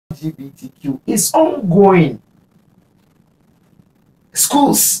LGBTQ is ongoing.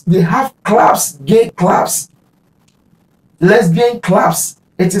 Schools, they have clubs, gay clubs, lesbian clubs.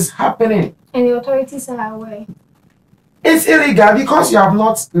 It is happening. And the authorities are aware. It's illegal because you have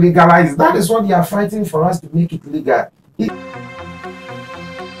not legalized. That is what they are fighting for us to make it legal.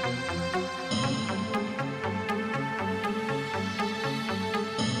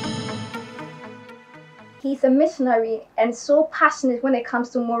 He's a missionary and so passionate when it comes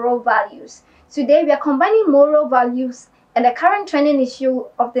to moral values. Today we are combining moral values and the current trending issue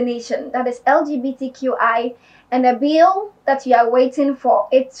of the nation, that is LGBTQI, and a bill that we are waiting for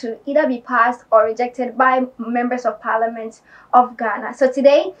it to either be passed or rejected by members of parliament of Ghana. So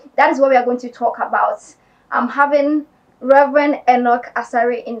today, that is what we are going to talk about. I'm having Reverend Enoch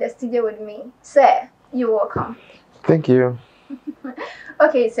Asare in the studio with me. Sir, you're welcome. Thank you.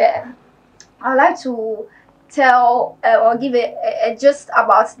 Okay, sir. I'd like to tell or give a gist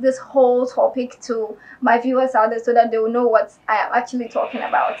about this whole topic to my viewers out there so that they will know what I am actually talking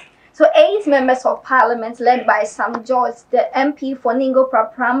about. So 8 members of parliament led by Sam George, the MP for Ningo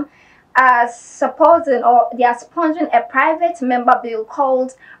Prapram, are supporting or they are sponsoring a private member bill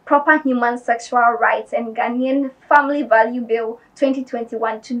called Proper Human Sexual Rights and Ghanaian Family Value Bill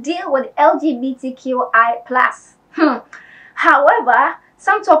 2021 to deal with LGBTQI+. However,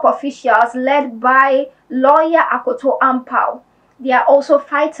 some top officials led by lawyer Akoto Ampao, they are also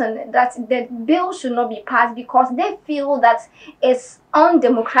fighting that the bill should not be passed because they feel that it's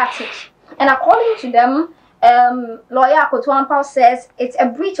undemocratic. And according to them, lawyer Akoto Ampao says it's a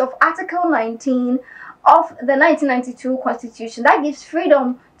breach of Article 19 of the 1992 Constitution that gives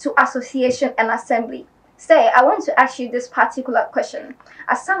freedom to association and assembly. Say, I want to ask you this particular question.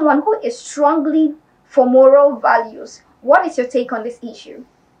 As someone who is strongly for moral values, what is your take on this issue?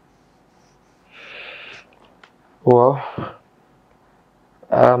 Well,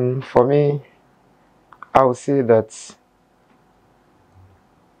 for me, I would say that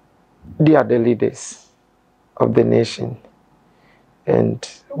they are the leaders of the nation. And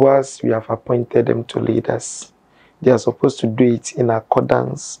whilst we have appointed them to lead us, they are supposed to do it in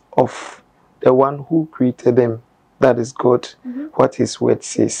accordance of the one who created them, that is God, what his word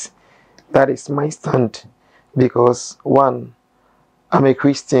says. That is my stand. Because, one, I'm a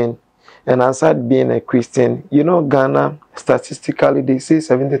Christian, and aside being a Christian, you know, Ghana, statistically, they say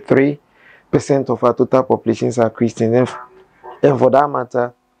 73% of our total populations are Christian. And for that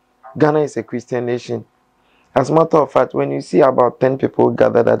matter, Ghana is a Christian nation. As a matter of fact, when you see about 10 people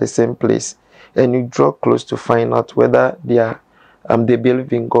gathered at the same place, and you draw close to find out whether they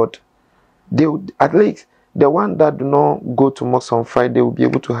believe in God, they would, at least, the one that do not go to mosque on Friday will be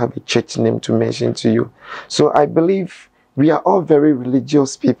able to have a church name to mention to you. So I believe we are all very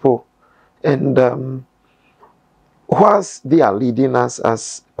religious people. And whilst they are leading us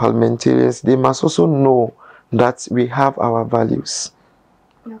as parliamentarians, they must also know that we have our values.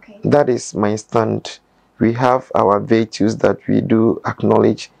 Okay. That is my stand. We have our virtues that we do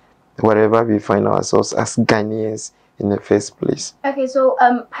acknowledge wherever we find ourselves as Ghanaians in the first place. Okay, so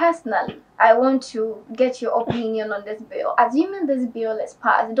personally, I want to get your opinion on this bill. Assuming this bill is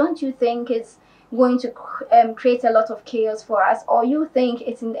passed, don't you think it's going to create a lot of chaos for us, or you think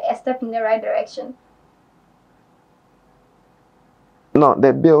it's a step in the right direction? No,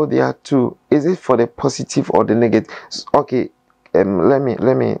 the bill, there are two. Is it for the positive or the negative? Okay, let me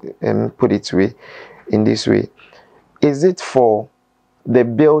put it in this way. Is it for the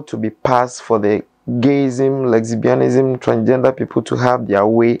bill to be passed for the gayism, lesbianism, transgender people to have their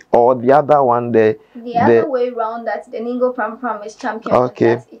way, or the other one, the other way around, that the Ningo Pram is champion?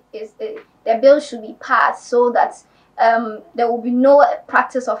 Okay. The bill should be passed so that there will be no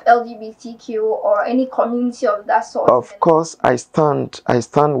practice of LGBTQ or any community of that sort. Of course, I stand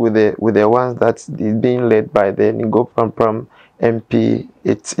with the ones that is being led by the Ningo Pram MP.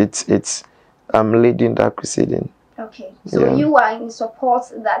 It's leading that crusade. Okay, so you are in support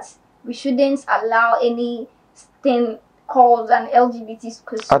that we shouldn't allow anything called an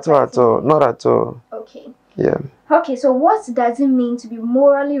LGBT at all, not at all. Okay. Yeah. Okay, so what does it mean to be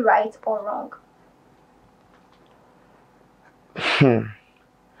morally right or wrong?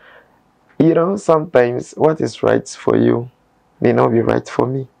 You know, sometimes what is right for you may not be right for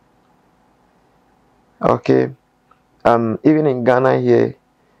me. Okay. Even in Ghana here,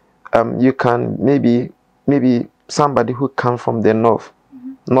 you can maybe somebody who comes from the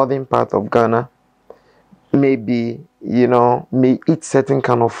northern part of Ghana, maybe, you know, may eat certain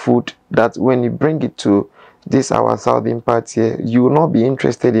kind of food that when you bring it to this our southern part here, you will not be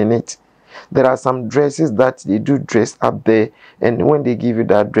interested in it. There are some dresses that they do dress up there, and when they give you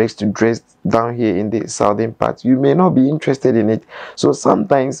that dress to dress down here in the southern part, you may not be interested in it. So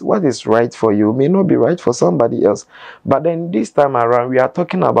sometimes what is right for you may not be right for somebody else. But then this time around, we are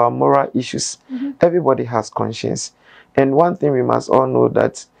talking about moral issues. Everybody has conscience. And one thing we must all know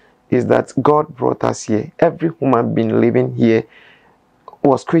that is that God brought us here. Every human being living here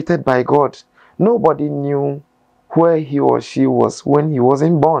was created by God. Nobody knew where he or she was when he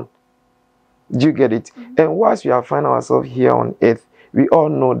wasn't born. Do you get it? And whilst we are finding ourselves here on earth, we all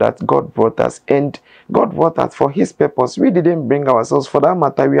know that God brought us, and God brought us for his purpose. We didn't bring ourselves. For that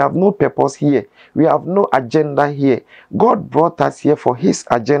matter, we have no purpose here. We have no agenda here. God brought us here for his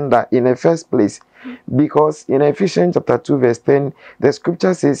agenda in the first place. Because in Ephesians chapter 2 verse 10, the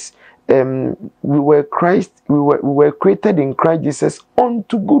scripture says, we were created in Christ Jesus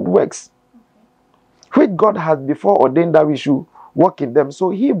unto good works, which God has before ordained that we should walk in them. So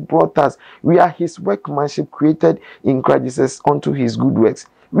he brought us. We are his workmanship, created in Christ Jesus unto his good works.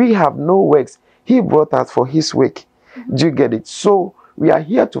 We have no works. He brought us for his work. Do you get it? So we are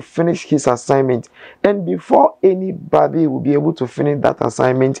here to finish his assignment. And before anybody will be able to finish that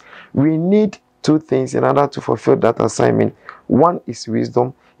assignment, we need two things in order to fulfill that assignment. One is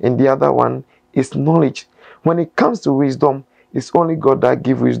wisdom, and the other one is knowledge. When it comes to wisdom, it's only God that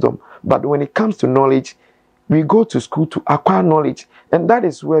gives wisdom. But when it comes to knowledge, we go to school to acquire knowledge. And that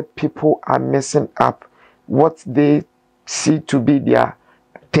is where people are messing up what they see to be their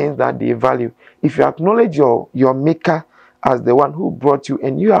things that they value. If you acknowledge your maker as the one who brought you,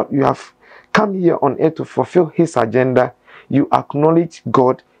 and you have come here on earth to fulfill his agenda, you acknowledge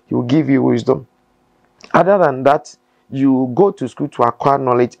God, he will give you wisdom. Other than that, you go to school to acquire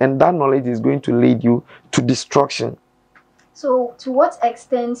knowledge, and that knowledge is going to lead you to destruction. So to what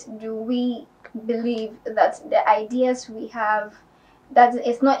extent do we believe that the ideas we have, that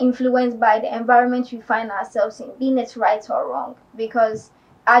it's not influenced by the environment we find ourselves in, being it right or wrong? Because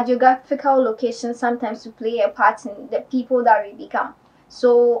our geographical location sometimes to play a part in the people that we become.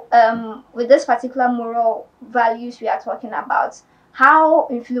 So with this particular moral values we are talking about, how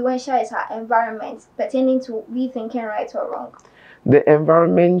influential is our environment pertaining to we thinking right or wrong? The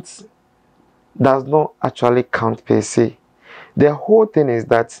environment does not actually count per se. The whole thing is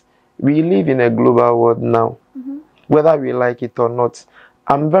that we live in a global world now, whether we like it or not.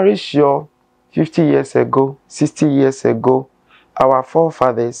 I'm very sure 50 years ago, 60 years ago, our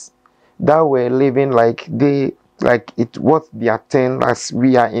forefathers that were living like it was their turn as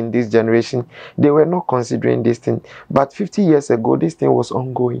we are in this generation, they were not considering this thing. But 50 years ago, this thing was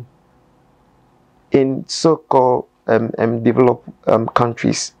ongoing in so-called developed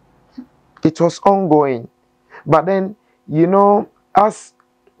countries. It was ongoing. But then, as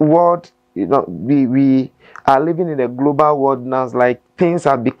world, we are living in a global world now. It's like things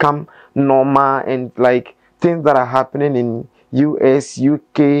have become normal, and like things that are happening in US,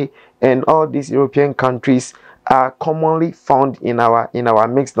 UK, and all these European countries are commonly found in our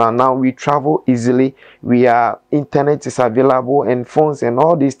mix now. Now we travel easily. Internet is available, and phones and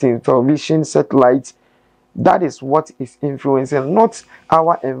all these things, television, satellites. That is what is influencing, not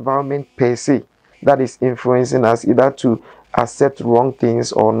our environment per se, that is influencing us either to accept wrong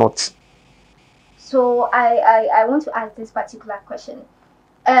things or not. So I want to ask this particular question.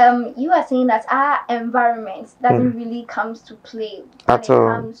 You are saying that our environment doesn't really comes to play when it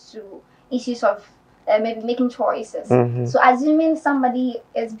comes to issues of maybe making choices. So assuming somebody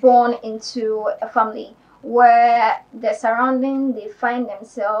is born into a family where the surrounding they find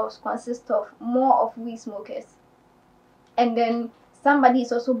themselves consist of more of weed smokers, and then somebody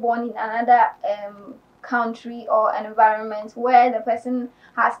is also born in another country or an environment where the person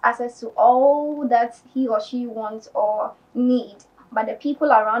has access to all that he or she wants or need, but the people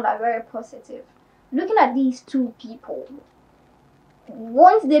around are very positive. Looking at these two people,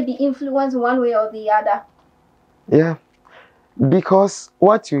 won't they be influenced one way or the other? Yeah, because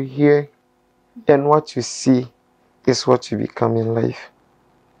what you hear and what you see is what you become in life.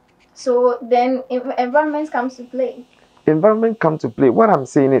 So then environment comes to play. Environment comes to play. What I'm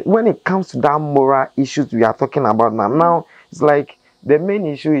saying is, when it comes to that moral issues we are talking about now it's like the main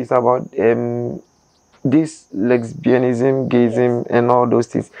issue is about this lesbianism, gayism, and all those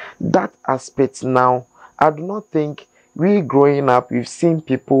things. That aspect now, I do not think we growing up, we've seen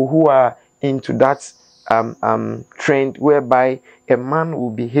people who are into that trend whereby a man will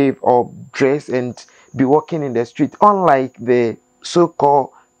behave or dress and be walking in the street, unlike the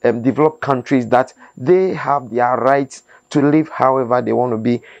so-called developed countries that they have their rights to live however they want to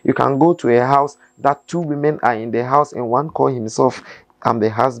be. You can go to a house that two women are in the house, and one call himself I'm the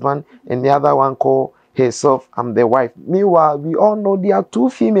husband, and the other one call herself I'm the wife. Meanwhile, we all know there are two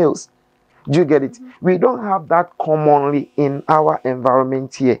females. Do you get it? We don't have that commonly in our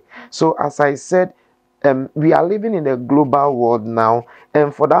environment here. So as I said, we are living in a global world now,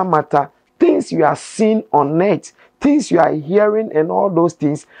 and for that matter, things you are seeing on net, things you are hearing, and all those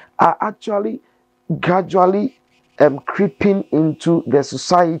things are actually gradually creeping into the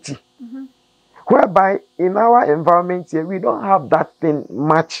society. Whereby in our environment here, we don't have that thing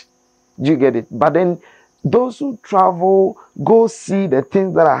much. Do you get it? But then those who travel, go see the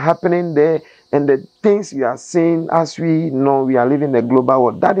things that are happening there and the things you are seeing. As we know, we are living in a global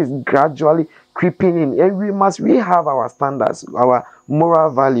world. That is gradually creeping in. And we have our standards, our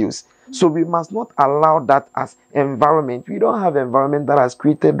moral values. So we must not allow that as environment. We don't have environment that has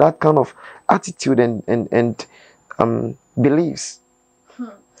created that kind of attitude and beliefs.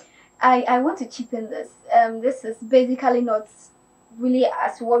 I want to chip in this. This is basically not really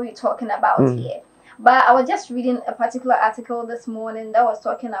as what we're talking about here. But I was just reading a particular article this morning that was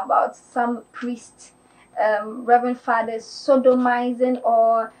talking about some priests, reverend fathers, sodomizing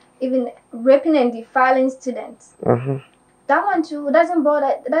or even raping and defiling students. That one too doesn't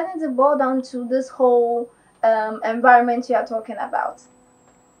boil down to this whole environment you are talking about,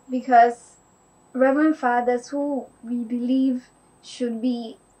 because reverend fathers who we believe should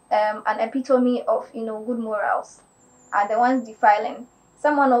be an epitome of good morals are the ones defiling.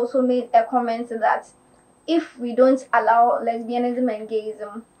 Someone also made a comment that if we don't allow lesbianism and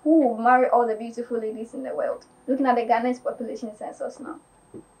gayism, who will marry all the beautiful ladies in the world? Looking at the Ghana's population census now.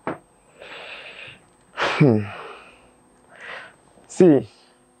 See,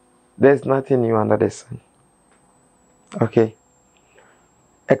 there's nothing new under the sun. Okay.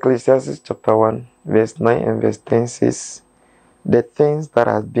 Ecclesiastes chapter 1, verse 9 and verse 10 says, the things that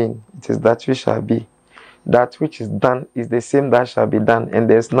have been, it is that which shall be. That which is done is the same that shall be done, and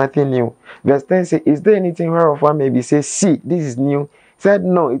there's nothing new. Verse 10 says, is there anything whereof one maybe say, see, this is new? He said,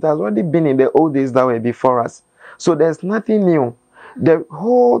 no, it has already been in the old days that were before us. So there's nothing new. The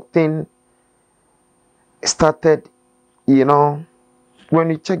whole thing started, when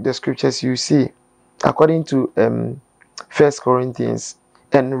you check the scriptures, you see, according to 1 Corinthians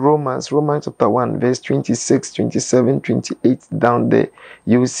and Romans chapter 1, verse 26, 27, 28, down there,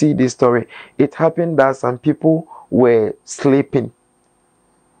 you will see this story. It happened that some people were sleeping,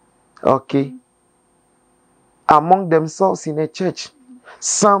 okay, among themselves in a church.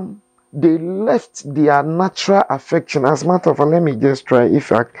 Some, they left their natural affection. As a matter of fact, let me just try,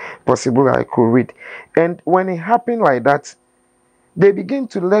 if possible, I could read. And when it happened like that, they begin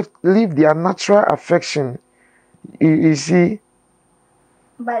to leave their natural affection. You see.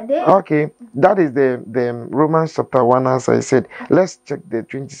 But then, okay, that is the Romans chapter 1, as I said. Let's check the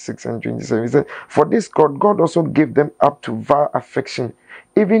 26 and 27. It said, for this God also gave them up to vile affection.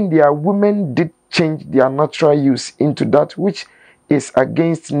 Even their women did change their natural use into that which is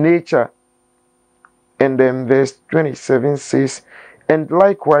against nature. And then verse 27 says, and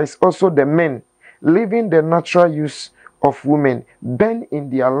likewise also the men, leaving the natural use of women, bend in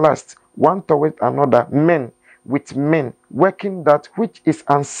their lust one toward another, men with men, working that which is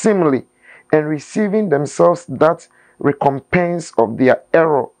unseemly, and receiving themselves that recompense of their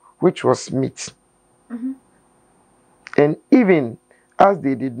error which was meet. And even as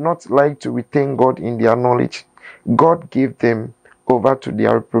they did not like to retain God in their knowledge, God gave them over to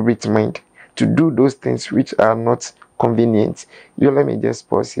their reprobate mind to do those things which are not convenient. Let me just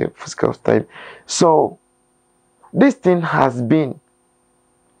pause here for sake of time. So this thing has been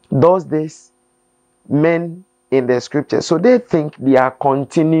those days, men in the scripture. So they think they are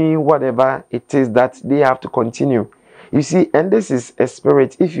continuing whatever it is that they have to continue. You see, and this is a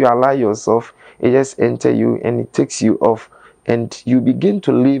spirit. If you allow yourself, it just enter you and it takes you off, and you begin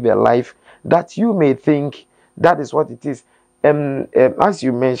to live a life that you may think that is what it is. As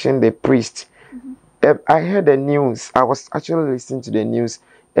you mentioned, the priest. I heard the news. I was actually listening to the news,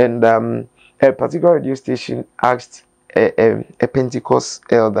 and a particular radio station asked a Pentecost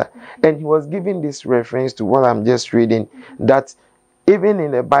elder, and he was giving this reference to what I'm just reading, that even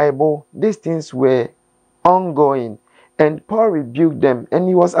in the Bible these things were ongoing, and Paul rebuked them, and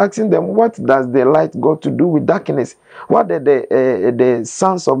he was asking them, what does the light got to do with darkness? What did the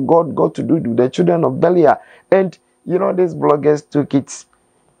sons of God got to do with the children of Belial? And these bloggers took it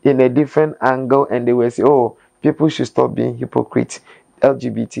in a different angle, and they were saying, oh, people should stop being hypocrites.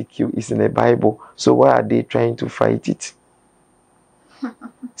 LGBTQ is in the Bible, so why are they trying to fight it?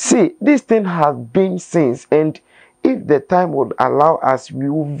 See, this thing has been since, and if the time would allow us, we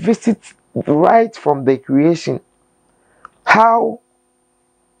will visit right from the creation how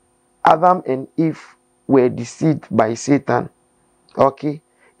Adam and Eve were deceived by Satan, okay,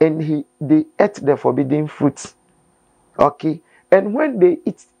 and they ate the forbidden fruit, okay, And when they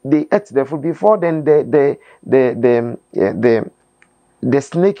ate the food. Before then, the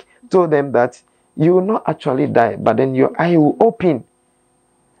snake told them that you will not actually die, but then your eye will open.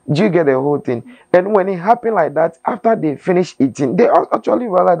 Do you get the whole thing? And when it happened like that, after they finished eating, they actually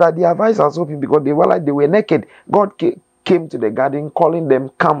realized that their eyes are open because they realized they were naked. God came to the garden calling them,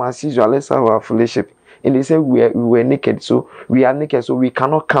 come as usual, let's have our fellowship. And they said we were naked, so we are naked, so we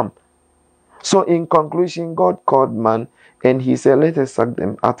cannot come. So in conclusion, God called man and he said, let us suck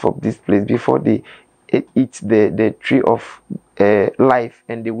them out of this place before they eat the tree of life,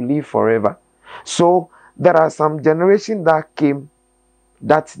 and they will live forever. So there are some generations that came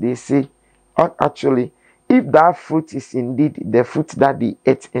that they say, actually, if that fruit is indeed the fruit that they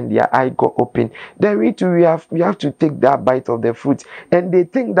ate and their eye got open, then we have to take that bite of the fruit. And they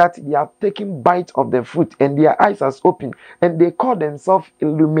think that they are taking bite of the fruit and their eyes are open, and they call themselves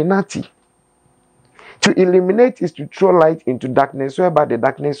Illuminati. To illuminate is to throw light into darkness, whereby the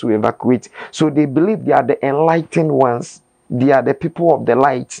darkness will evacuate. So they believe they are the enlightened ones. They are the people of the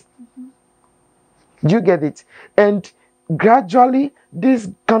light. Do you get it? And gradually, this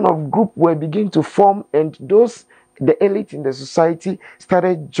kind of group will begin to form, and the elite in the society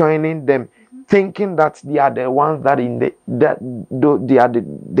started joining them, thinking that they are the ones that they are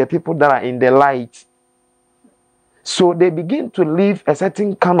the people that are in the light. So they begin to live a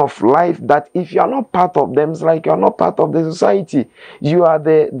certain kind of life that if you are not part of them, it's like you are not part of the society. You are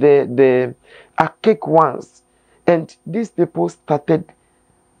the archaic ones. And these people started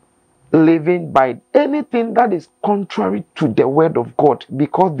living by anything that is contrary to the word of God,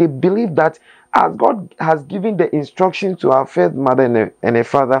 because they believe that as God has given the instruction to our first mother and a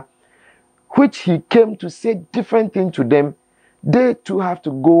father, which he came to say different things to them, they too have to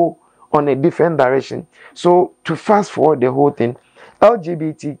go on a different direction. So to fast forward the whole thing,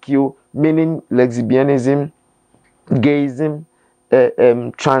 LGBTQ, meaning lesbianism, gayism,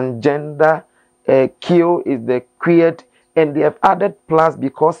 transgender, Q is the queer, and they have added plus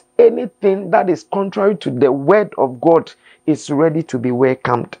because anything that is contrary to the word of God is ready to be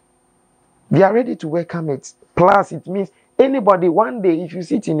welcomed. They are ready to welcome it. Plus, it means anybody, one day, if you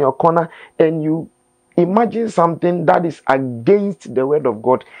sit in your corner and you imagine something that is against the word of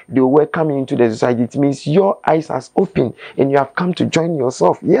God, they will welcome you into the society. It means your eyes are open and you have come to join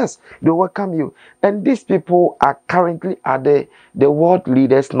yourself. Yes, they welcome you. And these people are currently the world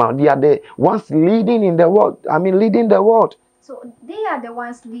leaders now. They are the ones leading in the world. Leading the world. So they are the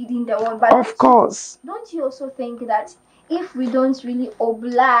ones leading the world. But of course. Don't you also think that if we don't really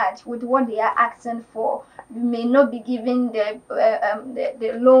oblige with what they are asking for, we may not be given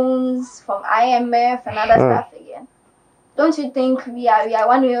the loans from IMF and other stuff again? Don't you think we are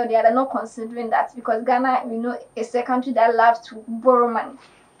one way or the other not considering that? Because Ghana, is a country that loves to borrow money.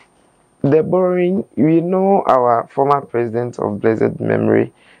 The borrowing, our former president of blessed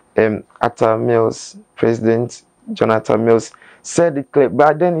memory, Atta Mills, President Jonathan Mills, said it clear.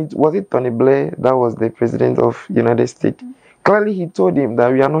 But then was it Tony Blair that was the president of United States? Clearly, he told him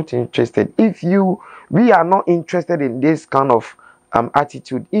that we are not interested. We are not interested in this kind of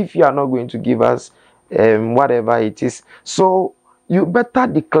attitude. If you are not going to give us whatever it is, so you better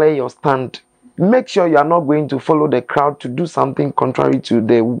declare your stand. Make sure you are not going to follow the crowd to do something contrary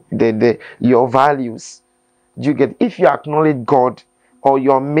to your values. You get, if you acknowledge God or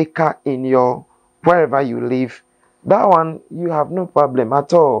your maker in your wherever you live, that one you have no problem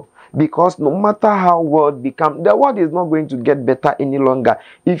at all. Because no matter how world become, the world is not going to get better any longer.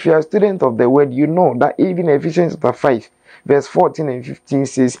 If you are a student of the word, you know that even Ephesians chapter 5 verse 14 and 15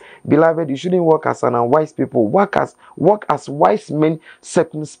 says, beloved, you shouldn't walk as an unwise people. Walk as wise men,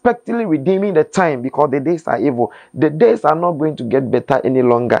 circumspectly redeeming the time, because the days are evil. The days are not going to get better any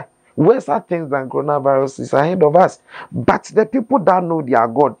longer. Worse are things than coronavirus is ahead of us. But the people that know their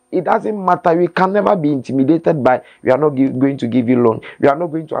God, it doesn't matter. We can never be intimidated by, we are not going to give you loan. We are not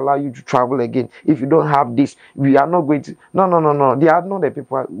going to allow you to travel again. If you don't have this, we are not going to. No. They are not the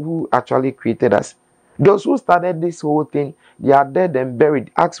people who actually created us. Those who started this whole thing, they are dead and buried.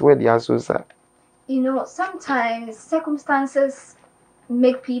 Ask where their souls are. Sometimes circumstances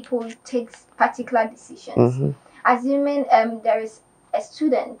make people take particular decisions. Assuming there is a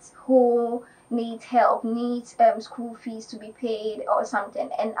student who needs help, needs school fees to be paid or something,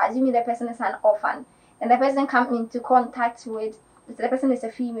 and assuming the person is an orphan, and the person comes into contact with, the person is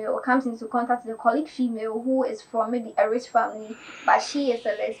a female, comes into contact with a colleague female who is from maybe a rich family, but she is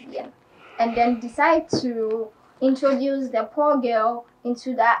a lesbian, and then decide to introduce the poor girl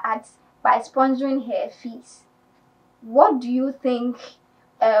into that act by sponsoring her fees. What do you think?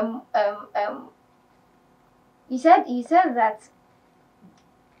 You said that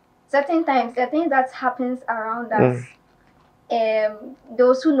certain times the thing that happens around us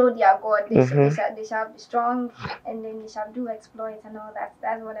those who know their God, they Mhm. shall be strong, and then they shall do exploits and all that.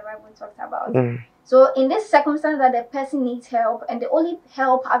 That's what the Bible talks about. Mm. So in this circumstance that the person needs help, and the only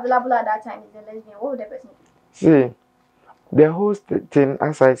help available at that time is the lesbian, what would the person do? See, the whole thing,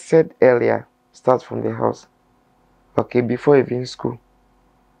 as I said earlier, starts from the house. Okay, before even school.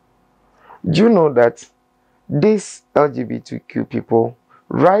 Do you know that these LGBTQ people,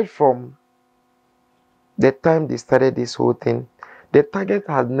 right from the time they started this whole thing, the target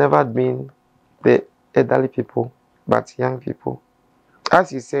had never been the elderly people, but young people.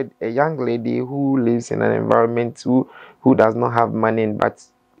 As you said, a young lady who lives in an environment who does not have money but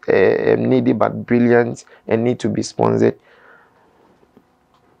needy but brilliant and need to be sponsored.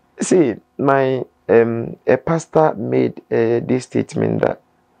 See, my a pastor made this statement that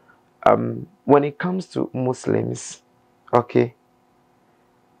when it comes to Muslims, okay,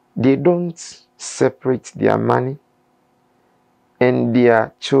 they don't separate their money and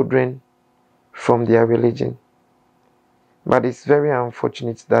their children from their religion. But it's very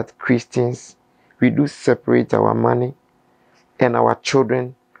unfortunate that Christians, we do separate our money and our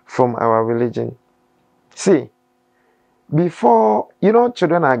children from our religion. See, before,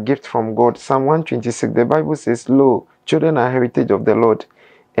 children are gift from God. Psalm 126, the Bible says, lo, children are heritage of the Lord,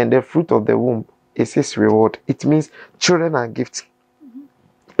 and the fruit of the womb is his reward. It means children are gifts.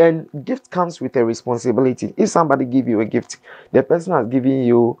 And gift comes with a responsibility. If somebody give you a gift, the person has given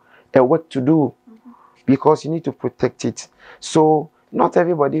you a work to do because you need to protect it. So not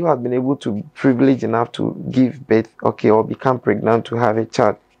everybody who has been able to be privileged enough to give birth, okay, or become pregnant to have a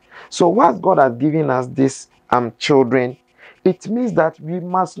child. So once God has given us these children, it means that we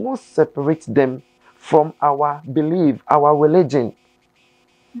must not separate them from our belief, our religion.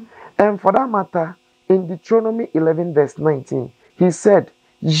 And for that matter, in Deuteronomy 11 verse 19, he said,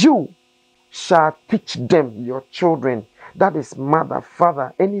 you shall teach them, your children. That is mother,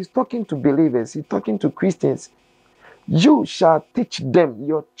 father. And he's talking to believers. He's talking to Christians. You shall teach them,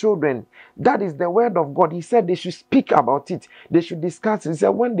 your children. That is the word of God. He said they should speak about it. They should discuss it. He said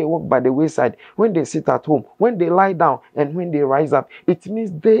when they walk by the wayside, when they sit at home, when they lie down, and when they rise up. It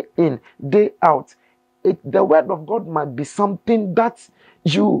means day in, day out. The word of God might be something that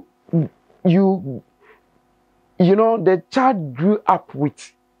the child grew up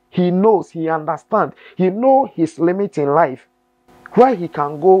with. He knows, he understands, he knows his limit in life, where he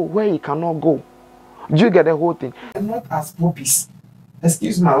can go, where he cannot go. Do you get the whole thing? Not as puppies.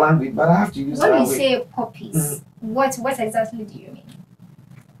 Excuse my language, but I have to use when language. you say puppies, what exactly do you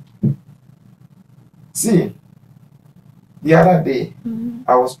mean? See, the other day,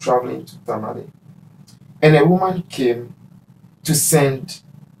 I was traveling to Tamale, and a woman came to send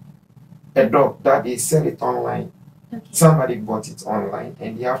a dog that they sell it online. Okay. Somebody bought it online,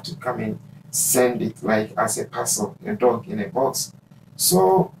 and you have to come and send it like as a parcel, a dog in a box.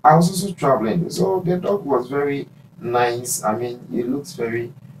 So I was also traveling. So the dog was very nice. I mean, it looks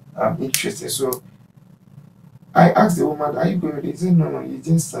very interesting. So I asked the woman, "Are you going with it?" He said, "No, you're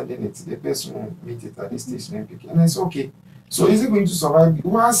just sending it. The person will meet it at the station and pick it." And I said, "Okay. So is it going to survive?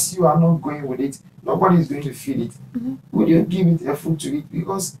 Once you are not going with it, nobody is going to feed it. Would you give it a food to eat?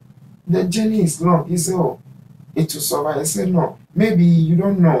 Because the journey is long." He said, "Oh, it will survive." I said, "No, maybe you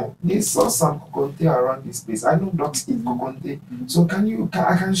don't know. They saw some coconte around this place. I know dogs eat coconte. So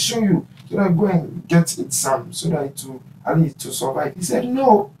I can show you. So I go and get it some so that at least to survive." He said,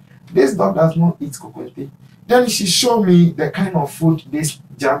 "No, this dog does not eat coconte." Then she showed me the kind of food this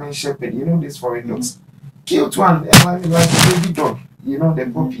German Shepherd, these foreign dogs, cute one, like baby dog,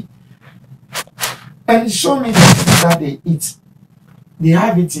 the puppy. And he showed me the food that they eat. They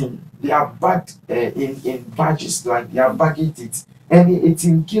have it they are bagged in batches, like they are bagging it, and they eat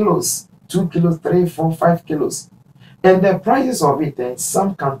in kilos, 2 kilos, 3, 4, 5 kilos. And the prices of it,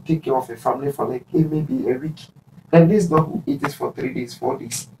 some can take care of a family for like maybe a week. And this dog will eat it for 3 days, 4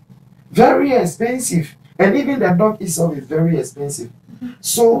 days. Very expensive. And even the dog itself is very expensive.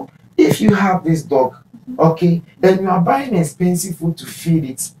 So if you have this dog, okay, and you are buying expensive food to feed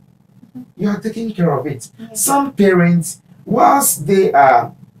it, you are taking care of it. Some parents, whilst they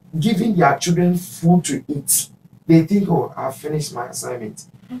are giving their children food to eat, they think, "Oh, I've finished my assignment."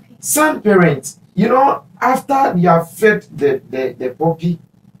 Okay. Some parents, after you have fed the puppy,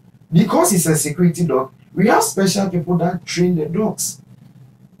 because it's a security dog, we have special people that train the dogs.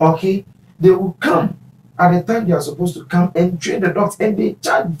 Okay, they will come at the time they are supposed to come and train the dogs, and they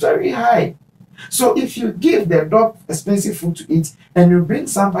charge very high. So if you give the dog expensive food to eat and you bring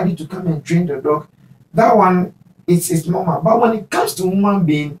somebody to come and train the dog, that one it's normal. But when it comes to human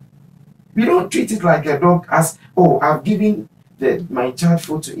being, we don't treat it like a dog as, "Oh, I've given my child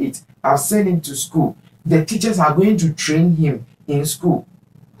food to eat. I've sent him to school. the teachers are going to train him in school.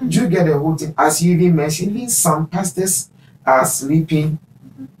 Do you get the whole thing? As you even mentioned, even some pastors are sleeping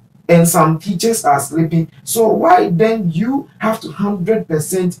and some teachers are sleeping. So why then you have to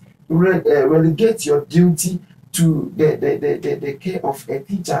 100% relegate your duty to the care of a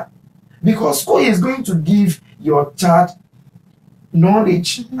teacher? Because school is going to give your child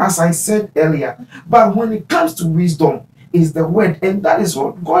knowledge, as I said earlier. But when it comes to wisdom, is the word, and that is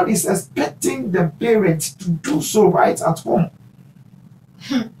what God is expecting the parents to do so right at home.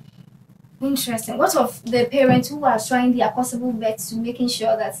 Interesting. What of the parents who are trying their possible best to making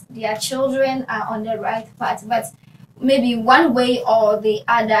sure that their children are on the right path, but maybe one way or the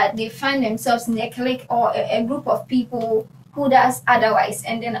other they find themselves in a clique or a group of people who does otherwise,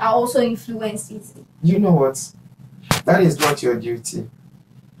 and then are also influenced easily? You know what? That is not your duty.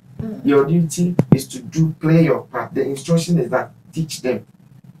 Your duty is to play your part. The instruction is that teach them.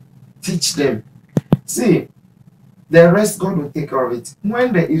 Teach them. See, the rest God will take care of it.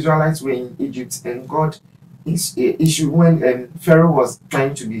 When the Israelites were in Egypt and God issued, when Pharaoh was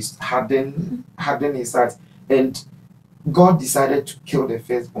trying to harden his heart, and God decided to kill the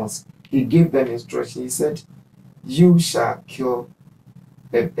firstborns, He gave them instruction. He said, "You shall kill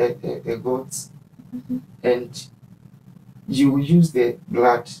a goat, and you will use the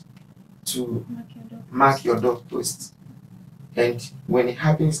blood to mark your doorpost. And when it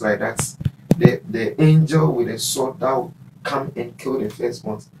happens like that, the angel with a sword that will come and kill the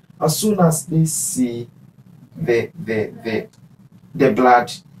firstborns. As soon as they see the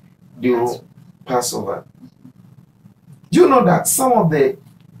blood, they will pass over." Do you know that some of the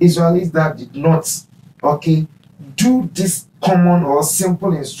Israelites that did not do this common or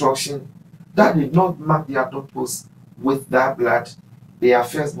simple instruction, that did not mark their doorpost with that blood, their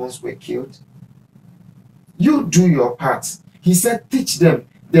firstborns were killed? You do your part. He said, teach them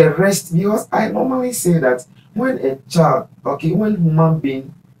the rest, because I normally say that when a child, when human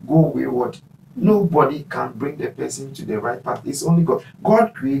being go wayward, nobody can bring the person to the right path. It's only God.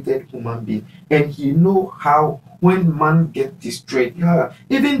 God created human being, and He know how when man get destroyed,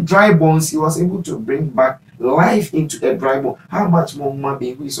 even dry bones, He was able to bring back life into a dry bone. How much more human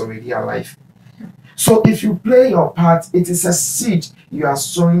being who is already alive? So if you play your part, it is a seed you are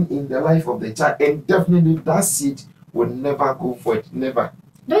sowing in the life of the child, and definitely that seed will never go for it. Never.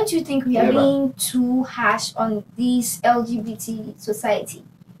 Don't you think we are being too harsh on this LGBT society?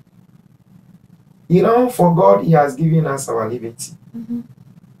 You know, for God, He has given us our liberty.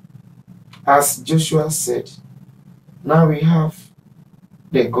 As Joshua said, now we have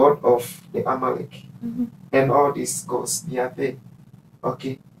the God of the Amalek and all these gods, they are there.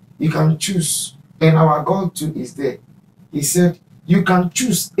 You can choose. And our God too is there. He said, you can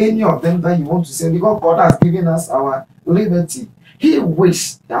choose any of them that you want to say, because God has given us our liberty. He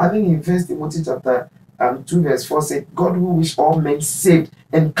wished, I think in 1 Timothy chapter 2 verse 4 said, God who wish all men saved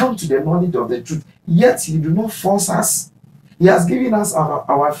and come to the knowledge of the truth, yet He do not force us. He has given us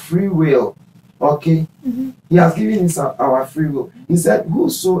our free will. He has given us our free will. He said,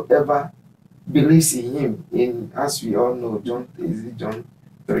 whosoever believes in Him, in, as we all know, John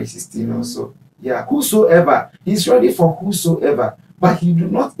 3:16 also. Yeah, whosoever. He's ready for whosoever, but He do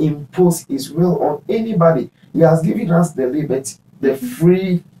not impose His will on anybody. He has given us the liberty, the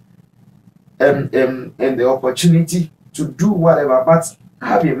free and the opportunity to do whatever. But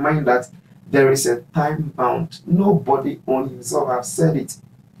have in mind that there is a time bound. Nobody on himself. I've said it.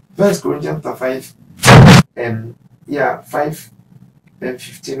 1 Corinthians 5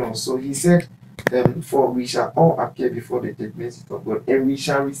 5:15 or so. He said, for we shall all appear before the judgment seat of God, and we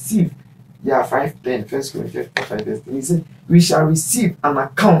shall receive. 5:10, 1 Corinthians 5:10. He said, we shall receive an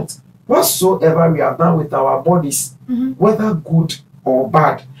account whatsoever we have done with our bodies, whether good or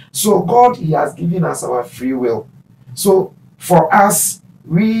bad. So God, He has given us our free will. So for us,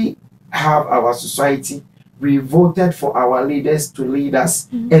 we have our society. We voted for our leaders to lead us,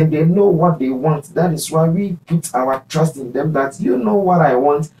 and they know what they want. That is why we put our trust in them, that you know what I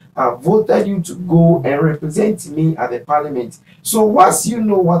want. I voted you to go and represent me at the parliament. So once you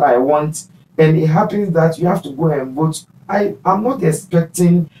know what I want, and it happens that you have to go and vote, I'm not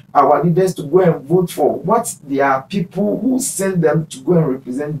expecting our leaders to go and vote for what there are people who send them to go and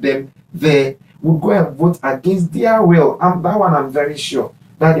represent them there will go and vote against their will. That one I'm very sure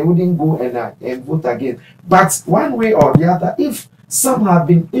that they wouldn't go and vote again. But one way or the other, if some have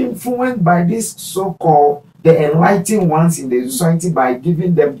been influenced by this so-called the enlightened ones in the society by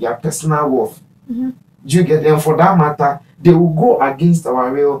giving them their personal worth, do you get them? For that matter, they will go against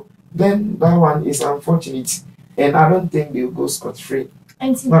our will. Then that one is unfortunate, and I don't think they will go scot-free.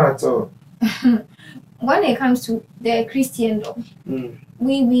 Not at all. When it comes to the Christendom,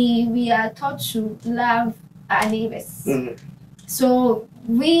 we are taught to love our neighbors. So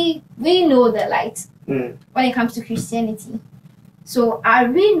we know the light when it comes to Christianity. So are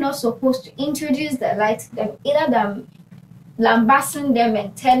we not supposed to introduce the light to them, either than lambasting them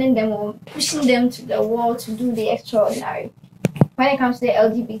and telling them or pushing them to the wall to do the extraordinary? When it comes to the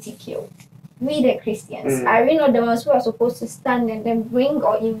LGBTQ, we the Christians, are we not the ones who are supposed to stand and then bring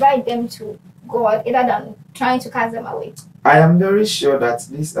or invite them to God, either than trying to cast them away? I am very sure that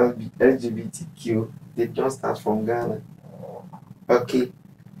this LGBTQ did not start from Ghana. Okay.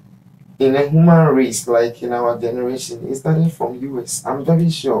 In a human race, like in our generation, it started from US. I'm very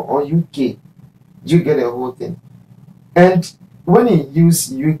sure, or UK. You get the whole thing. And when you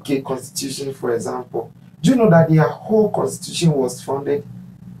use UK Constitution, for example, do you know that their whole constitution was founded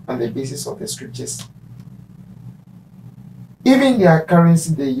on the basis of the scriptures? Even their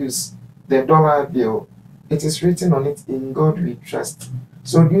currency they use, the dollar bill, it is written on it, "In God we trust."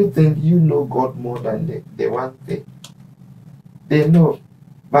 So do you think you know God more than the one thing? They know.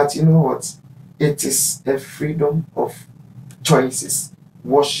 But you know what? It is a freedom of choices,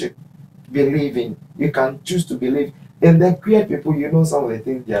 worship, believing. You can choose to believe. And the queer people, you know some of the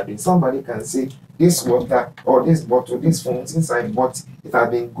things they are doing. Somebody can say, this water or this bottle, this phone, since I bought it has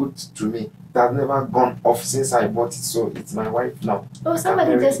been good to me. It has never gone off since I bought it, so it's my wife now. Oh,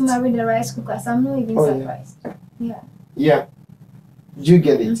 somebody just married the rice cooker, so I'm not even surprised. Yeah. You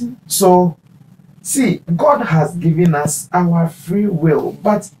get it? So, see, God has given us our free will,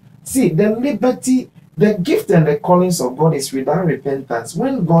 but see, the liberty, the gift and the callings of God is without repentance.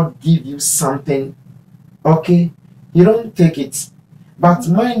 When God gives you something, okay, you don't take it. But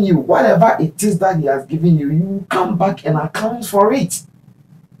mind you, whatever it is that He has given you, you come back and account for it.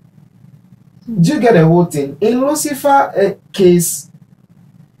 Do you get the whole thing? In Lucifer's case,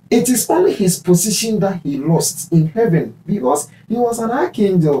 it is only his position that he lost in heaven because he was an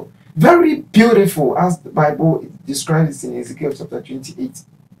archangel. Very beautiful, as the Bible describes it in Ezekiel chapter 28.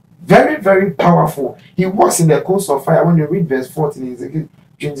 Very, very powerful. He was in the coast of fire. When you read verse 14 in Ezekiel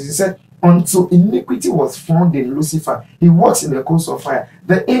 28, he said, until iniquity was found in Lucifer, he walks in the coast of fire.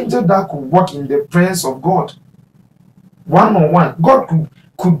 The angel that could walk in the presence of God, one on one, God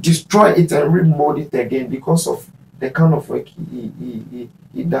could destroy it and remold it again because of the kind of work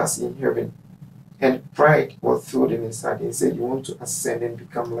he does in heaven. And pride was filled in his heart. He said, you want to ascend and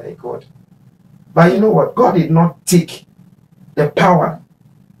become like God. But you know what? God did not take the power,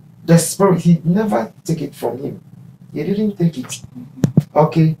 the spirit. He never took it from him. He didn't take it.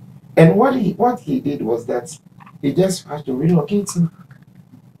 Okay. And what he did was that he just had to relocate him.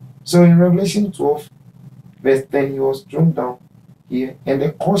 So in Revelation 12, verse 10, he was thrown down here. And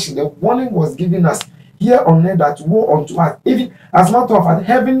the caution, the warning was given us here on earth that woe unto us. Even as a matter of fact,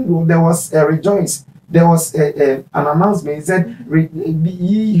 heaven, there was a rejoice. There was an announcement. He said,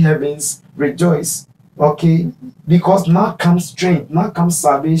 ye heavens, rejoice. Okay? Because now comes strength, now comes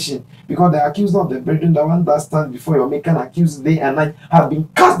salvation. Because the accuser of the brethren, the one that stands before your maker, accused day and night, have been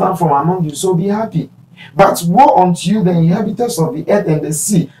cast down from among you. So be happy. But woe unto you, the inhabitants of the earth and the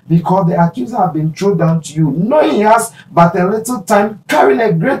sea, because the accuser have been thrown down to you, knowing he has but a little time, carrying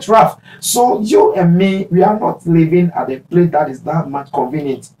a great wrath. So you and me, we are not living at a place that is that much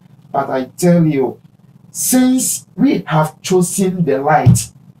convenient. But I tell you, since we have chosen the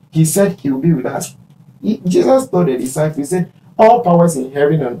light, he said he will be with us. Jesus told the disciples, he said, all powers in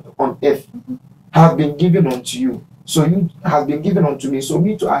heaven and on earth have been given unto you. So you have been given unto me. So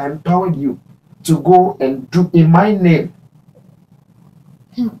me too, I empowered you to go and do in my name.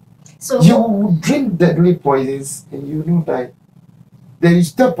 So you will drink deadly poisons and you will die. Then you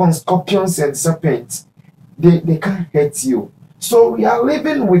step on scorpions and serpents. They can't hurt you. So we are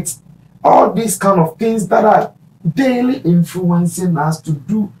living with all these kind of things that are daily influencing us to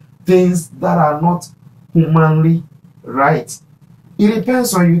do things that are not humanly right. It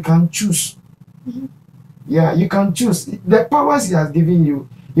depends on you can choose. Yeah, you can choose. The powers he has given you,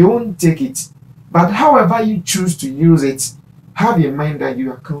 you won't take it. But however you choose to use it, have in mind that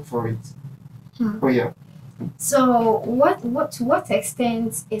you account for it. Oh yeah. So to what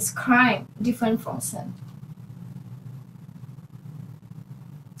extent is crime different from sin?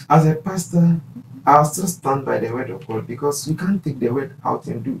 As a pastor, I'll still stand by the word of God because you can't take the word out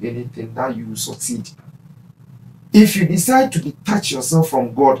and do anything that you will succeed. If you decide to detach yourself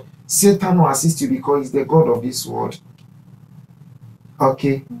from God, Satan will assist you because he's the God of this world.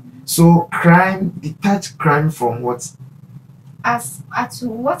 Okay? So detach crime from what? To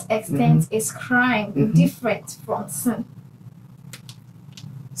what extent is crime different from sin?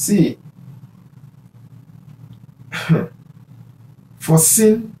 See, for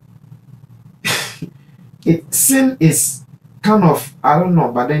sin, sin is kind of, I don't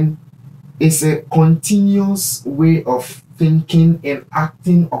know, but then it's a continuous way of thinking and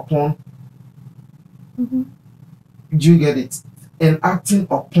acting upon. Mm-hmm. Do you get it? And acting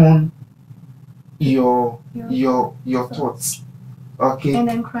upon your Your thoughts. Okay. And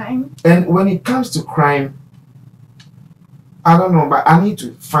then crime. And when it comes to crime, I don't know, but I need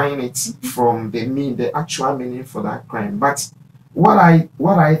to find it from the actual meaning for that crime. But what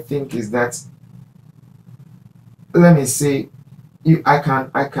I think is that, let me say, I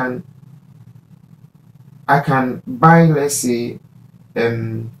can buy, let's say,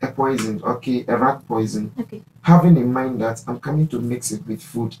 a poison, okay, a rat poison, Okay. having in mind that I'm coming to mix it with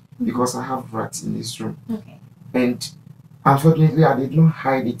food because I have rats in this room. Okay. And unfortunately, I did not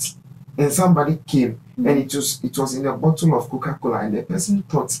hide it. And somebody came and it was in a bottle of Coca-Cola, and the person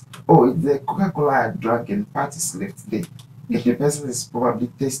thought, oh, it's the Coca-Cola I drank and part is left there. If the person is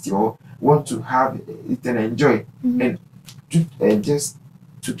probably thirsty or want to have it and enjoy, and just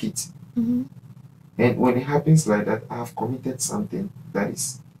took it. And when it happens like that, I have committed something that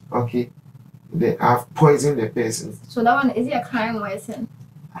is okay. They have poisoned the person. So that one, is it a crime or a sin?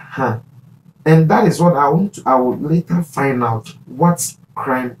 And that is what I would later find out what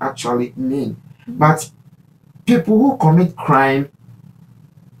crime actually mean. But people who commit crime,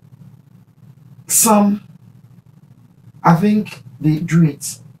 some, I think they do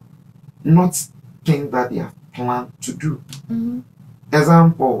it not think that they have planned to do.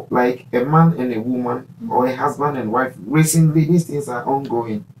 Example, like a man and a woman or a husband and wife. Recently, these things are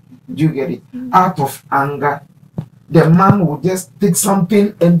ongoing. Do you get it? Out of anger, the man will just take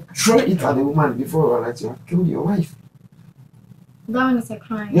something and throw it at the woman before you have killed your wife. That one is a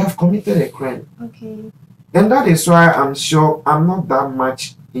crime. You have committed a crime. Okay. And that is why I'm sure I'm not that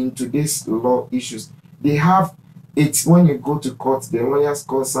much into these law issues. They have it when you go to court, the lawyers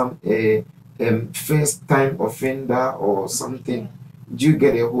call some first time offender or something. Do you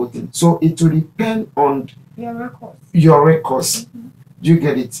get a whole thing? So it will depend on your records. Do you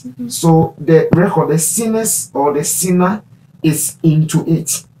get it? So the record, the sinners or the sinner is into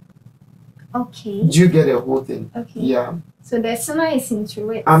it. Okay. Do you get the whole thing? Okay. Yeah. So the sinner is into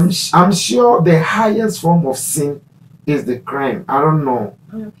it. I'm sure the highest form of sin is the crime. I don't know.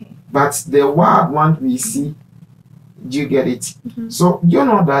 Okay. But the wild one we see, do you get it? So you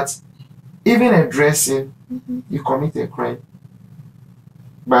know that even a dressing, you commit a crime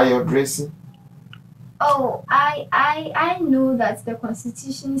by your dressing. Oh, I know that the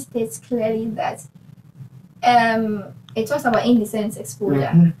Constitution states clearly that it talks about indecent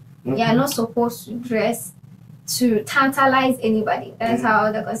exposure. You are not supposed to dress to tantalize anybody. That's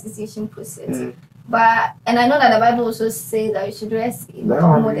how the Constitution puts it. But and I know that the Bible also says that you should dress in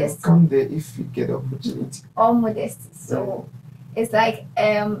all modesty. Come there if you get opportunity. All modesty. So it's like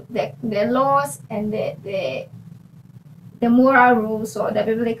the laws and the moral rules or the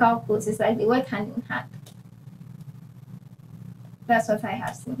biblical codes is like they work hand in hand. That's what I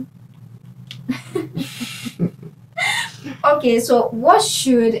have seen. Okay, so what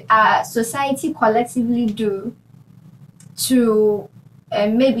should society collectively do to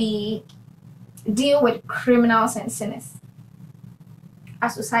maybe deal with criminals and sinners? A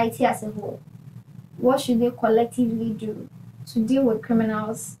society as a whole, what should they collectively do to deal with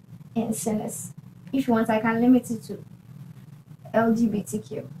criminals and sinners? If you want, I can limit it to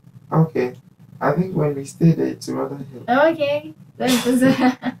LGBTQ. Okay. I think when we stay there, it's rather help. Okay.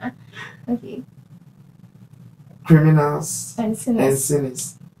 Okay. Criminals and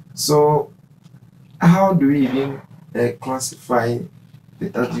sinners. So, how do we even classify the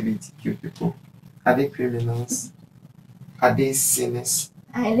LGBTQ people? Are they criminals? Are they sinners?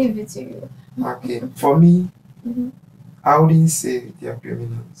 I leave it to you. Okay. For me, I wouldn't say they are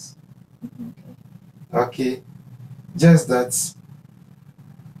criminals. Okay. Just that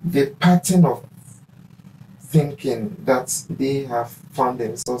the pattern of thinking that they have found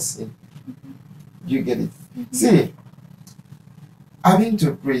themselves in. You get it? See, I've been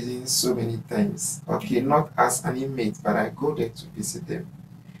to prison so many times. Okay, not as an inmate, but I go there to visit them.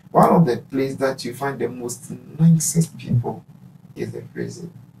 One of the places that you find the most nicest people is the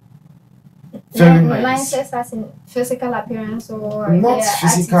prison. Very nice. Nicest as in physical appearance or not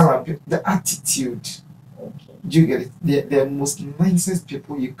physical appearance, the attitude. Okay. Do you get it? The most nicest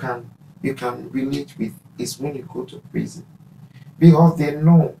people you can relate with is when you go to prison, because they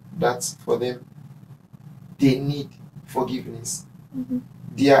know that for them they need forgiveness.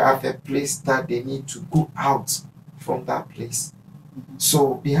 They are at a place that they need to go out from that place.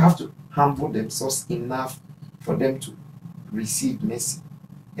 So they have to humble themselves enough for them to receive mercy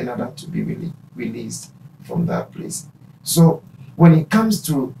in order to be released from that place. So when it comes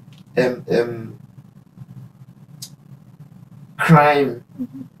to crime,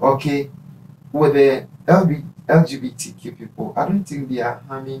 okay, with the LGBTQ people. I don't think they are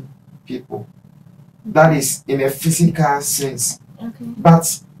harming people. That is in a physical sense. Okay.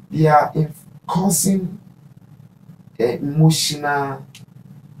 But they are causing emotional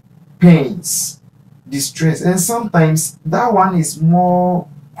pains, distress, and sometimes that one is more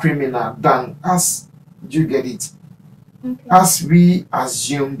criminal than us. You get it? Okay. As we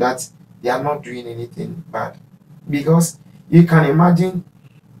assume that they are not doing anything bad, because you can imagine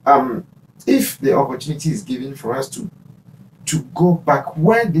if the opportunity is given for us to go back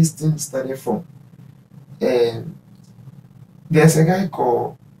where this thing started from. There's a guy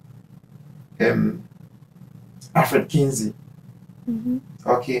called Alfred Kinsey.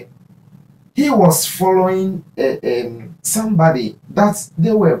 Okay, he was following somebody that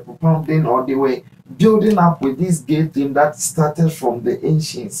they were propounding, or they were building up with this gay thing that started from the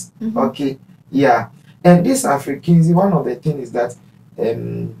ancients. Okay, yeah. And this Alfred Kinsey, one of the things is that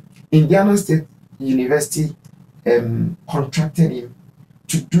Indiana State University contracted him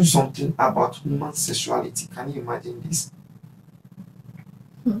to do something about human sexuality. Can you imagine this?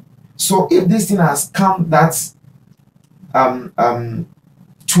 So if this thing has come that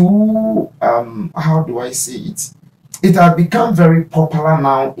to how do I say it? It has become very popular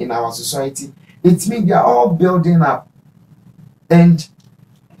now in our society. It means they are all building up, and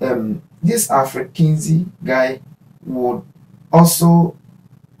this Alfred Kinsey guy would also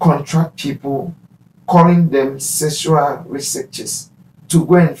contract people, calling them sexual researchers, to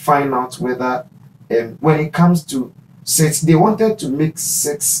go and find out whether when it comes to sex, they wanted to make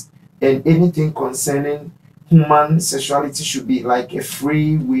sex and anything concerning human sexuality should be like a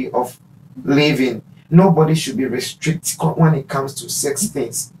free way of living. Nobody should be restricted when it comes to sex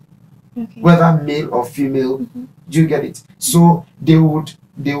things, whether male or female. Do you get it? So they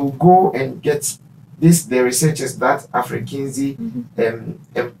will go and get the researchers that Alfred Kinsey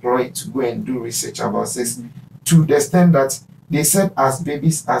employed to go and do research about sex, to the extent that they said as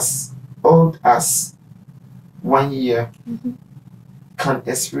babies as old as 1 year can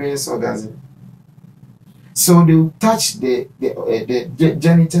experience orgasm. So they will touch the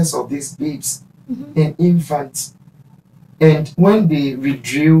genitals of these babes and infants, and when they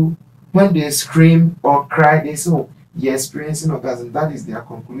withdrew, when they scream or cry, they say, "Oh, you're experiencing orgasm." That is their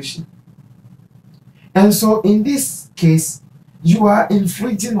conclusion. And so in this case, you are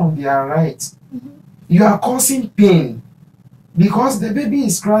infringing on their rights. You are causing pain because the baby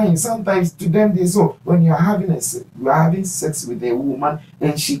is crying. Sometimes to them they say, "Oh, when you are having sex with a woman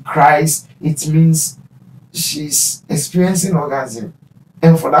and she cries, it means she's experiencing orgasm."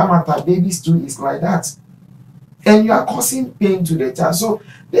 And for that matter, babies too is like that. And you are causing pain to the child. So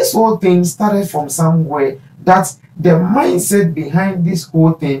this whole thing started from somewhere, that the mindset behind this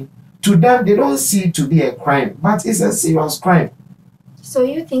whole thing, to them, they don't see it to be a crime, but it's a serious crime. So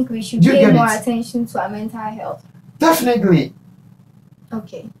you think we should pay more attention to our mental health? Definitely.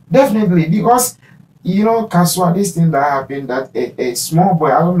 Okay. Definitely, because Kaswa, this thing that happened, that a small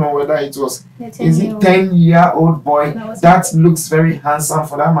boy, I don't know whether it was, is it 10-year-old boy that looks very handsome,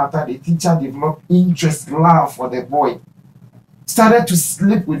 for that matter, the teacher developed interest, love for the boy, started to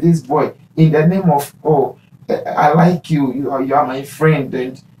sleep with this boy in the name of, "Oh, I like you, you are my friend,"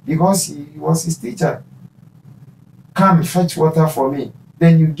 and because he was his teacher. "Come fetch water for me."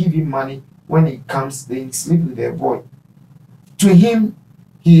 Then you give him money. When he comes, then he sleep with the boy. To him,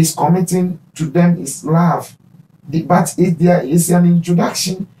 he is committing to them is love. But there is an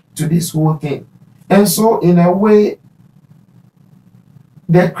introduction to this whole thing. And so in a way,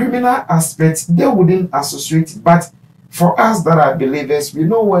 the criminal aspect, they wouldn't associate it. But for us that are believers, we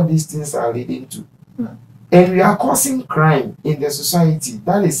know what these things are leading to. And we are causing crime in the society.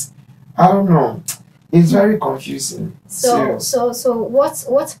 That is, I don't know, it's very confusing. So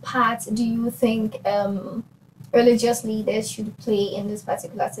what part do you think religious leaders should play in this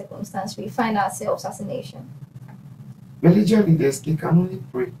particular circumstance we find ourselves as a nation? Religious leaders, they can only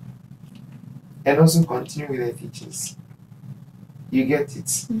pray and also continue with their teachings. You get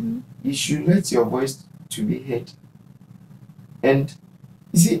it? You should let your voice to be heard. And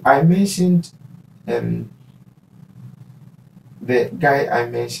you see, I mentioned the guy I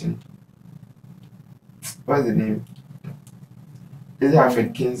mentioned. What's the name? Is it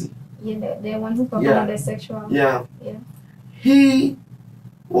Alfred Kinsey? Yeah, the one who performed on the sexual. Yeah. He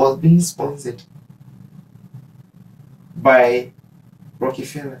was being sponsored by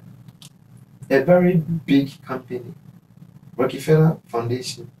Rockefeller, a very big company, Rockefeller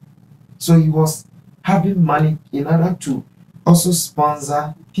Foundation. So he was having money in order to also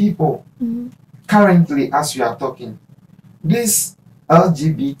sponsor people. Currently, as we are talking, these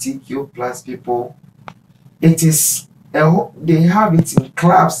LGBTQ plus people, it is they have it in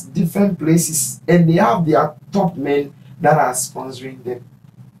clubs, different places, and they have their top men that are sponsoring them.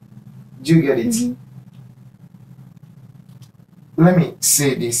 Do you get it? Mm-hmm. Let me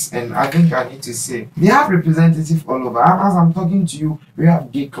say this, and I think I need to say they have representatives all over. As I'm talking to you, we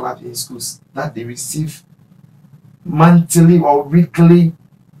have gay clubs in schools that they receive monthly or weekly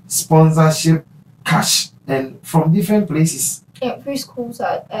sponsorship cash and from different places. Every schools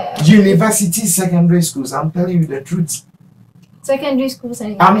are University, secondary schools. I'm telling you the truth. secondary schools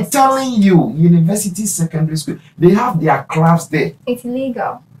and I'm universities. telling you, university, secondary school, they have their clubs there. It's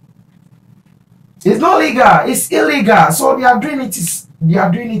illegal. It's not legal, it's illegal. So they are doing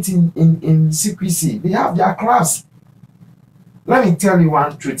it in secrecy. They have their clubs. Let me tell you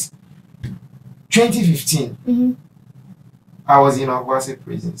one truth. 2015, Mm-hmm. I was in Enoch Asare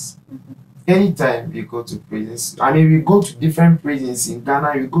prisons. Anytime we go to prisons, I mean, we go to different prisons in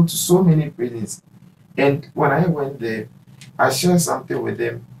Ghana, we go to so many prisons. And when I went there, I shared something with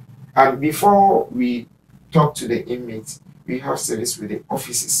them. And before we talk to the inmates, we have service with the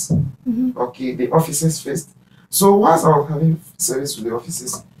officers. Mm-hmm. Okay, the officers first. So whilst I was having service with the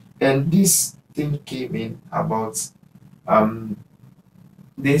officers, and this thing came in about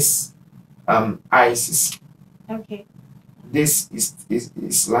this ISIS, Okay. this is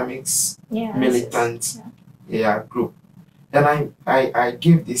Islamic Yeah. militant group. And I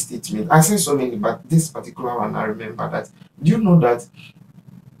gave this statement. I said so many, but this particular one I remember that. Do you know that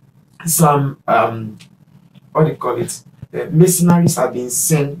some what do you call it? Missionaries have been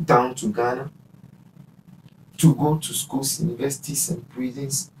sent down to Ghana to go to schools, universities, and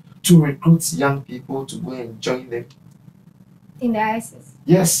prisons to recruit young people to go and join them. In the ISIS.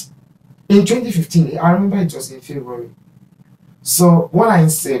 Yes, in 2015, I remember it was in February. So when I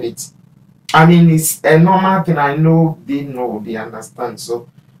said it, I mean, it's a normal thing. I know, they understand. So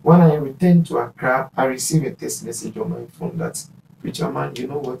when I returned to Accra, I received a text message on my phone that, "Preacher man, you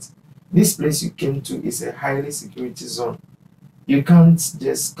know what? This place you came to is a highly security zone. You can't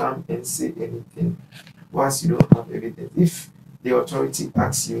just come and say anything whilst you don't have evidence. If the authority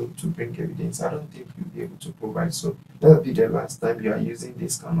asks you to bring evidence, I don't think you'll be able to provide. So that'll be the last time you are using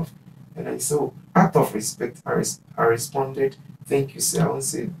this kind of." And I so out of respect, I responded, "Thank you, sir. I won't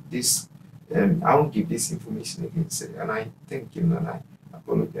say this. I won't give this information again, sir." And I thank him and I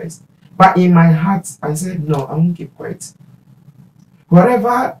apologized. But in my heart, I said, "No, I won't keep quiet.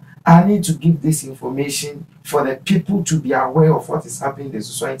 Wherever I need to give this information for the people to be aware of what is happening in the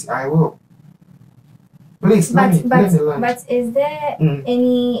society, I will." Please, let me learn. But is there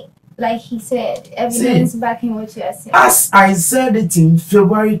any, like he said, evidence backing what you are saying? As I said it in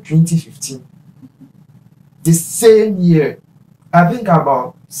February 2015, the same year, I think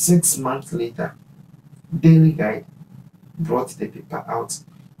about 6 months later, Daily Guide brought the paper out.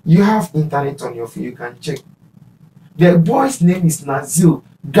 You have internet on your phone, you can check. The boy's name is Nazil,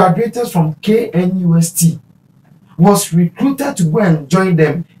 graduated from KNUST, was recruited to go and join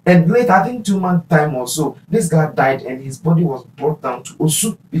them. And later, I think 2 months time or so, this guy died and his body was brought down to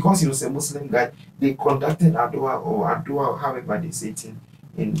Osu because he was a Muslim guy. They conducted Adua or however they say it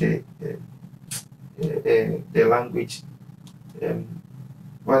in the language.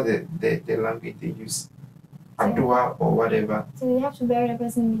 What the language they use? Adua or whatever. So you have to bury the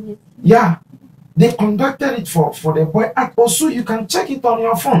person immediately. Yeah. They conducted it for the boy at Osu. You can check it on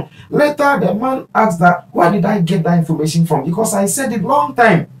your phone. Later, the man asked that, "Where did I get that information from?" Because I said it long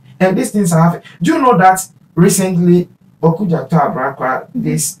time. And these things are happening. Do you know that recently, Okujato Abrakwa,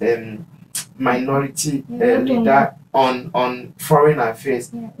 this minority leader on foreign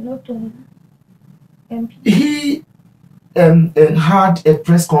affairs, Not only MP. he had a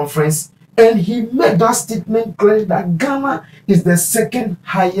press conference and he made that statement clear that Ghana is the second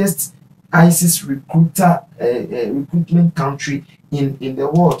highest ISIS recruitment country in the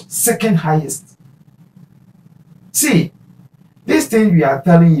world. Second highest. See, this thing we are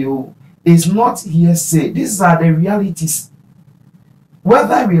telling you is not hearsay. These are the realities.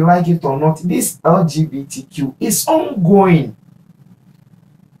 Whether we like it or not, this LGBTQ is ongoing.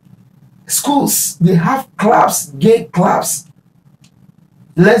 Schools, they have clubs, gay clubs,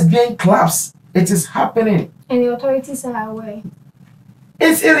 lesbian clubs. It is happening. And the authorities are aware.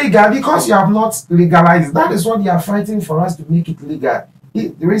 It's illegal because you have not legalized. That is what they are fighting for us to make it legal.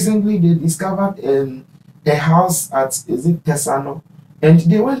 Recently, they discovered a house at Tesano, and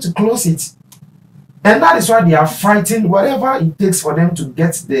they went to close it. And that is why they are fighting whatever it takes for them to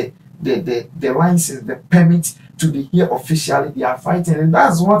get the license, the permit to be here officially. They are fighting, and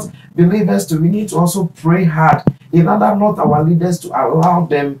that's what believers do. We need to also pray hard in order not our leaders to allow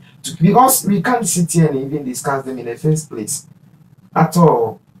them to, because we can't sit here and even discuss them in the first place at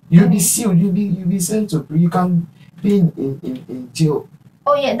all. You'll be sealed. You'll be sent to. You can being in jail.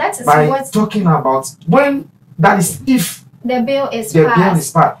 Oh yeah, that is by what talking about when that is if the bill is the passed. bill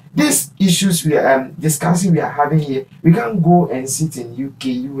is passed. These issues we are discussing, we are having here, we can't go and sit in UK,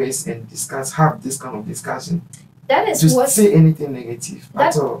 US and have this kind of discussion. That is to what say anything negative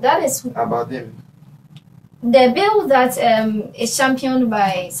at all that is about them. The bill that is championed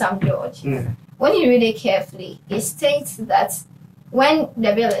by Sam George. When you read it carefully, it states that when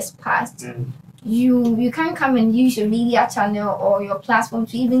the bill is passed, you can't come and use your media channel or your platform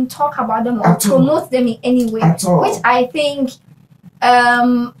to even talk about them or promote them in any way. Which I think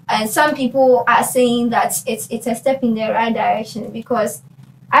and some people are saying that it's a step in the right direction, because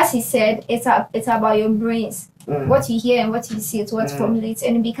as he said, it's about your brains. What you hear and what you see is what formulates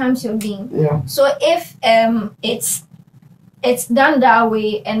and it becomes your being. Yeah. So if it's done that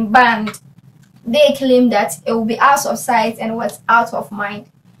way and banned, they claim that it will be out of sight and what's out of mind.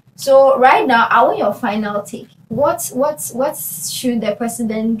 So right now, I want your final take. What should the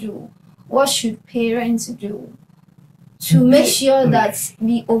president do? What should parents do to make sure that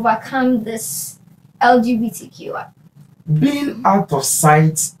we overcome this LGBTQ? Being out of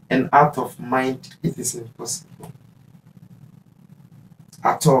sight and out of mind, it is impossible.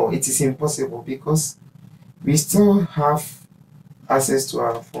 At all, it is impossible, because we still have access to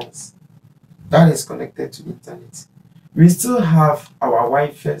our phones that is connected to internet. We still have our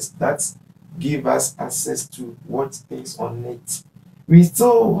Wi-Fi that give us access to watch things on net. We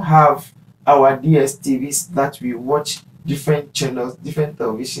still have our DSTVs that we watch different channels, different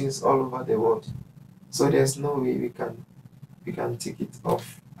televisions all over the world. So there's no way we can take it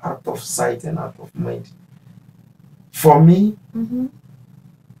off, out of sight and out of mind. For me,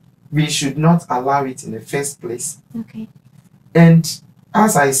 we should not allow it in the first place. Okay. And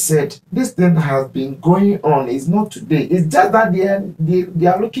as I said, this thing has been going on. It's not today. It's just that they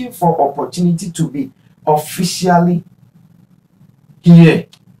are looking for opportunity to be officially here.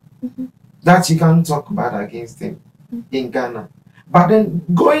 That you can talk bad against them in Ghana. But then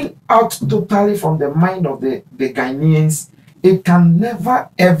going out totally from the mind of the Ghanaians, it can never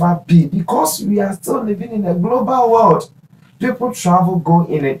ever be, because we are still living in a global world. People travel, go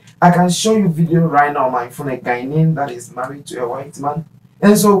in it. I can show you video right now on my phone, a Ghanaian that is married to a white man.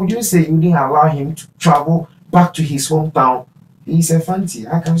 And so would you say you didn't allow him to travel back to his hometown? He's a fancy.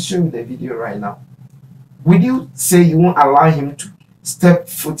 I can show you the video right now. Would you say you won't allow him to step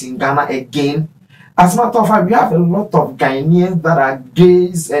foot in Ghana again? As a matter of fact, we have a lot of Ghanaians that are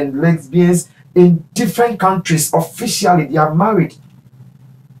gays and lesbians in different countries. Officially, they are married.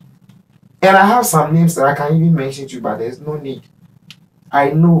 And I have some names that I can even mention to you, but there's no need.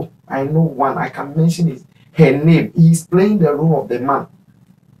 I know one. I can mention it. Her name. He's playing the role of the man.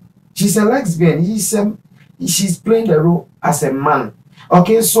 She's a lesbian. She's playing the role as a man.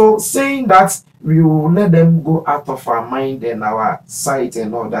 Okay, so saying that we will let them go out of our mind and our sight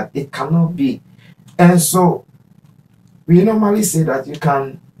and all that, it cannot be. And so we normally say that you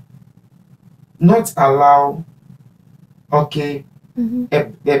can not allow, okay, a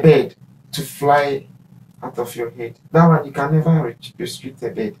bird to fly out of your head. That one, you can never restrict a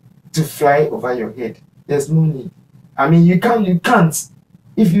bird to fly over your head. There's no need. I mean, you can't.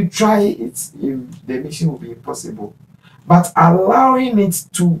 If you try it, the mission will be impossible. But allowing it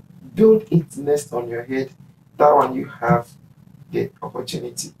to build its nest on your head, that one you have the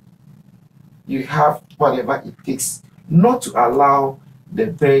opportunity. You have whatever it takes not to allow the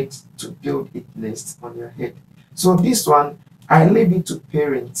bird to build its nest on your head. So this one, I leave it to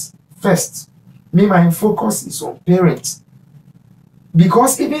parents first. Me, my focus is on parents.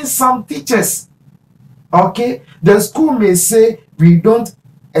 Because even some teachers, okay, the school may say, we don't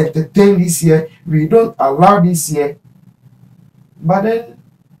entertain this year, we don't allow this year. But then,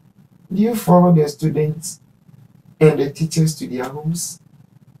 do you follow the students and the teachers to their homes?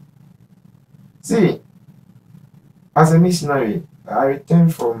 See, as a missionary, I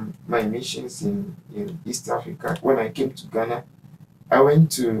returned from my missions in East Africa. When I came to Ghana, I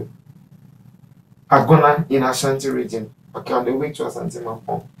went to Agona in Ashanti region. Okay, on the way to Asante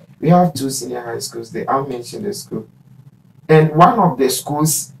Mampong. We have 2 senior high schools there. I'll mention the school. And one of the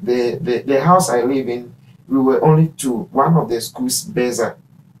schools, the house I live in, we were only 2. One of the schools, Beza,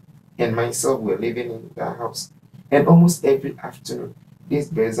 and myself were living in that house. And almost every afternoon, this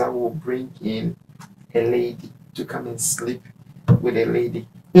Beza will bring in a lady to come and sleep with a lady.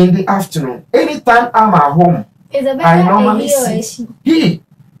 In the afternoon, anytime I'm at home, I normally see he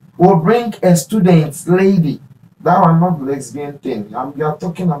will bring a student lady. That one not lesbian thing. We are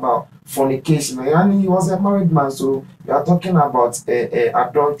talking about fornication. And he was a married man, so we are talking about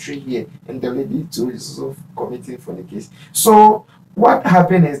adultery here, and the lady too is also committing fornication. So what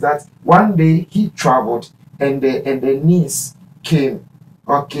happened is that one day he traveled and the niece came.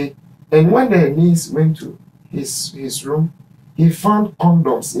 Okay. And when the niece went to his room, he found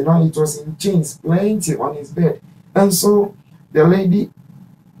condoms. It was in chains, plenty on his bed. And so the lady,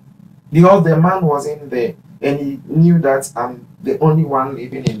 because the man was in there, and he knew that I'm the only one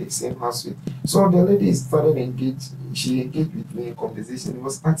living in the same house with. So the lady started engaged. She engaged with me in conversation. He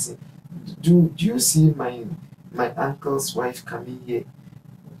was asking, "Do you see my uncle's wife coming here?"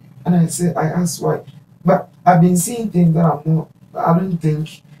 And I asked why. But I've been seeing things that I don't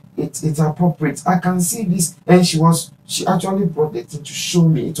think it's appropriate. I can see this. And she actually brought the thing to show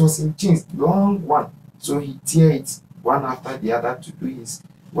me. It was in chains, long one. So he tear it one after the other to do his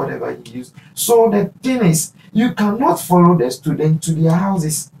whatever he used. So the thing is, you cannot follow the student to their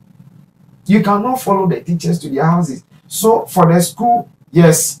houses. You cannot follow the teachers to their houses. So for the school,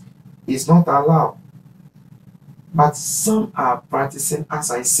 yes, it's not allowed. But some are practicing,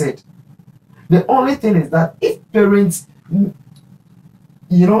 as I said. The only thing is that if parents,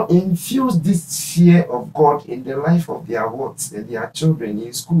 infuse this fear of God in the life of their children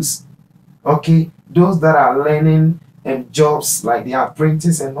in schools, okay, those that are learning jobs like the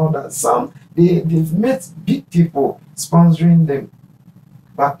apprentice and all that, some they've met big people sponsoring them.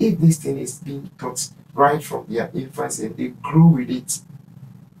 But if this thing is being taught right from their infancy and they grew with it,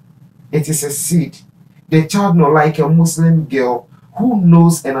 it is a seed. The child not like a Muslim girl who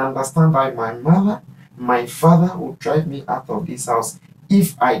knows and understands that my mother, my father will drive me out of this house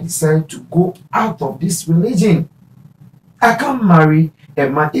if I decide to go out of this religion. I can't marry a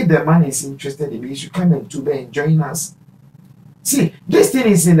man. If the man is interested in me, he should come and to and join us. See, this thing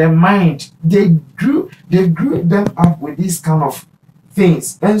is in their mind. They grew them up with this kind of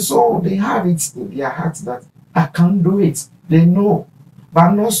things, and so they have it in their hearts that I can't do it. They know,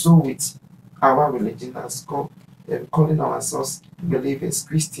 but not so with our religion as calling ourselves believers,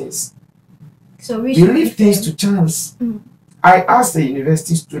 Christians. So we leave things to chance. I asked a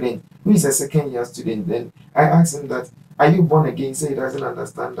university student who is a second year student, then I asked him that, "Are you born again?" He said he doesn't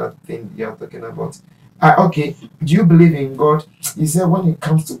understand that thing you're talking about. Okay, do you believe in God? He said, when it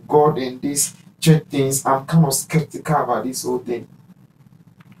comes to God and these church things, I'm kind of skeptical about this whole thing.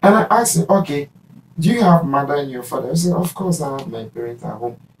 And I asked him, okay, do you have mother and your father? I said, of course I have my parents at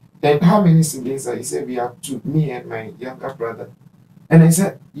home. And how many siblings are? He said, we have two, me and my younger brother. And I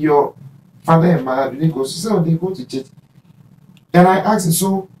said, your father and mother, do they go? She said, oh, they go to church. And I asked him,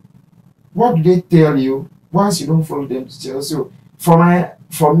 so what do they tell you once you don't follow them to church? So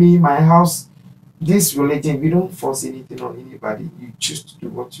for me, my house, this religion, we don't force anything on anybody. You choose to do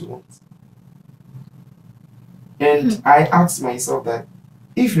what you want. And I asked myself that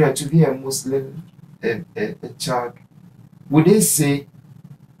if you are to be a Muslim a child, would they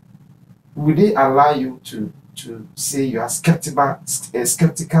allow you to say you are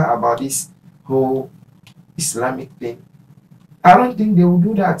skeptical about this whole Islamic thing? I don't think they will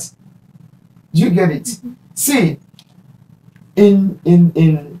do that. Do you get it? See, in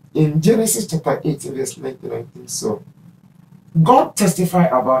Genesis chapter 8, verse 19, so God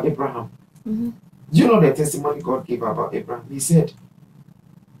testified about Abraham. Do you know the testimony God gave about Abraham? He said,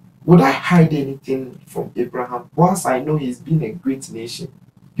 would I hide anything from Abraham? Whilst I know he's been a great nation,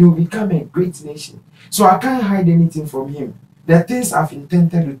 he will become a great nation. So I can't hide anything from him. The things I've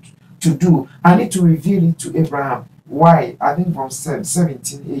intended to do, I need to reveal it to Abraham. Why? I think from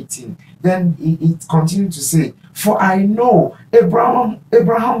 17, 18. Then it continued to say, for I know Abraham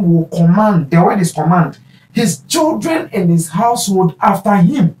will command, the word is command, his children and his household after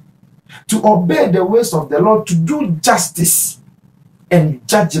him to obey the ways of the Lord, to do justice and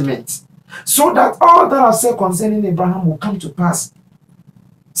judgment, so that all that I said concerning Abraham will come to pass.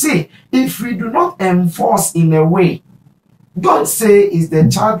 See, if we do not enforce in a way, don't say is the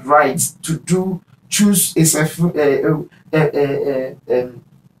child right to choose is a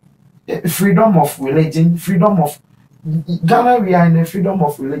freedom of religion, freedom of Ghana. We are in a freedom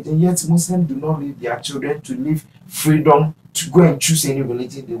of religion, yet Muslims do not leave their children to live freedom to go and choose any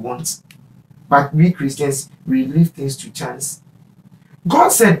religion they want. But we Christians, we leave things to chance. God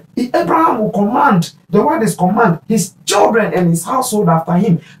said Abraham will command, the word is command, his children and his household after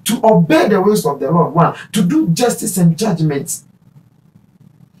him to obey the ways of the Lord, one, to do justice and judgment.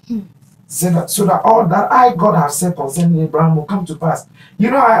 So that all that I, God, have said concerning Abraham will come to pass.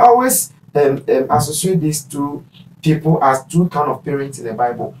 I always associate these two people as two kind of parents in the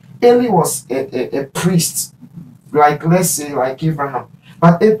Bible. Eli was a priest, like, let's say, like Abraham.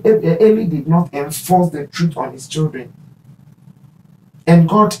 But Eli did not enforce the truth on his children. And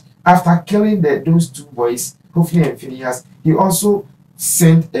God, after killing those two boys, Hophni and Phinehas, he also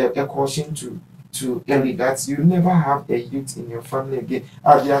sent a caution to to early that you never have a youth in your family again.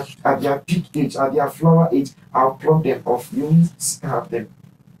 At their peak age, at their flower age, I'll plug them off. You won't have them.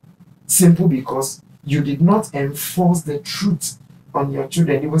 Simple because you did not enforce the truth on your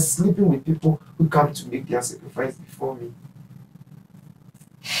children. You were sleeping with people who come to make their sacrifice before me.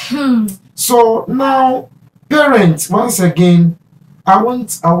 So now, parents, once again, I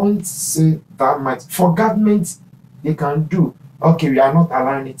won't say that much. For government, they can do. Okay, we are not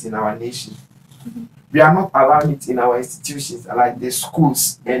allowing it in our nation. We are not allowing it in our institutions, like the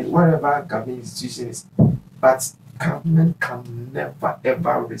schools and wherever government institution is. But government can never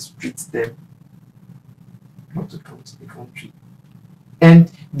ever restrict them not to come to the country.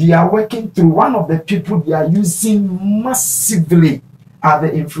 And they are working through one of the people they are using massively are the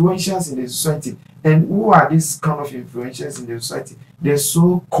influencers in the society. And who are these kind of influencers in the society? The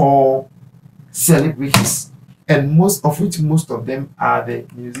so-called celebrities. And most of them are the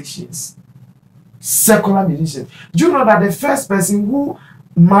musicians. Secular musicians. Do you know that the first person who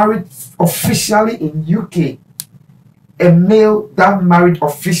married officially in UK, a male that married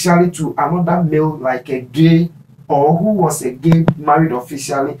officially to another male like a gay, or who was a gay married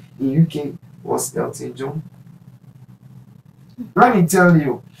officially in UK, was Elton John? Let me tell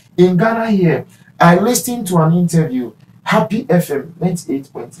you, in Ghana here, I listened to an interview, Happy FM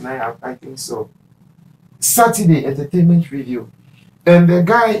 98.9, I think so. Saturday Entertainment Review. And the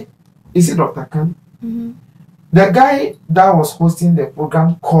guy, is it Dr. Khan? The guy that was hosting the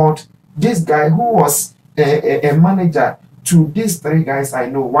program called this guy who was a manager to these three guys I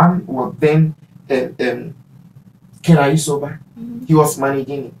know. One was then Kera Yusoba. He was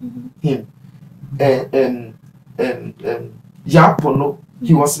managing him. Yapono,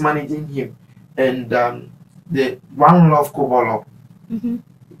 he was managing him. And the One Love Kobolo.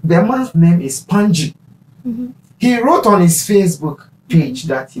 The man's name is Panji. He wrote on his Facebook page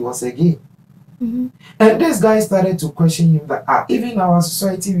that he was a gay. And this guy started to question him that even our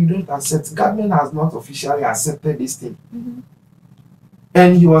society, we don't accept, government has not officially accepted this thing.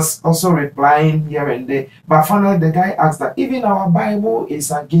 And he was also replying here and there. But finally, the guy asked that even our Bible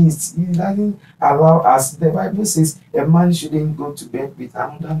is against, it doesn't allow us. The Bible says a man shouldn't go to bed with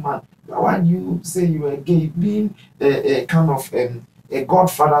another man. Why do you say you are gay? Being a kind of a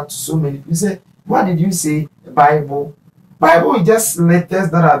godfather to so many people. He said, what did you say? Bible? Bible is just letters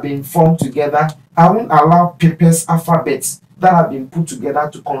that have been formed together. I won't allow papers, alphabets that have been put together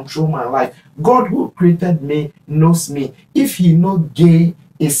to control my life. God who created me knows me. If he knows gay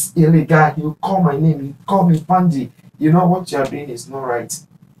is illegal, he'll call my name. He'll call me Panji. You know what you're doing is not right.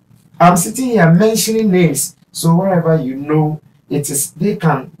 I'm sitting here mentioning names. So wherever you know it is, they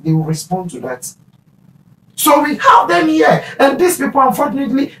will respond to that. So we have them here. And these people,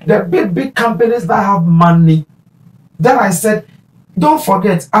 unfortunately, the big companies that have money. That I said, don't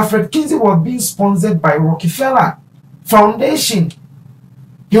forget, Alfred Kinsey was being sponsored by Rockefeller Foundation.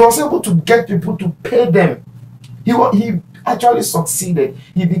 He was able to get people to pay them. He actually succeeded.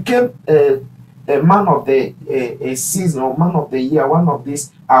 He became a man of the a season or man of the year, one of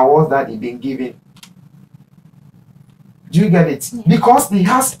these awards that he's been given. Do you get it? Yeah. Because he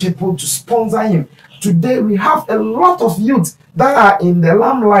has people to sponsor him. Today we have a lot of youth that are in the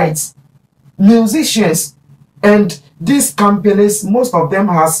limelight, musicians, and these companies, most of them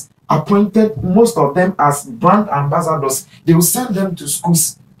has appointed most of them as brand ambassadors. They will send them to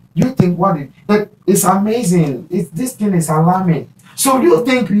schools. You think it's amazing. This thing is alarming. So you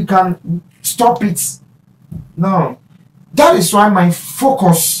think we can stop it? No. That is why my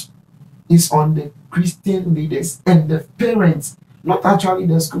focus is on the Christian leaders and the parents, not actually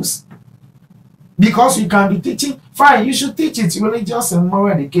the schools. Because you can be teaching, fine, you should teach it, religious and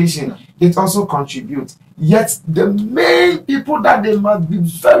moral education. It also contributes. Yet the main people that they must be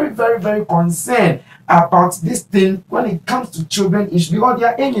very, very, very concerned about this thing when it comes to children is because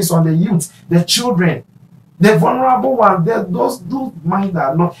their aim is on the youth, the children, the vulnerable ones, those minds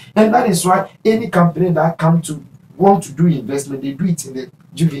are not. And that is why any company that come to want to do investment, they do it in the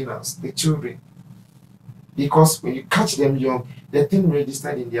juveniles, the children. Because when you catch them young, the thing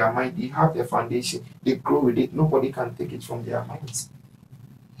registered in their mind, they have the foundation, they grow with it, nobody can take it from their minds.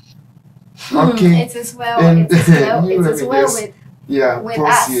 Okay. It is well with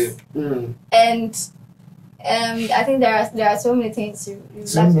us. And I think there are so many things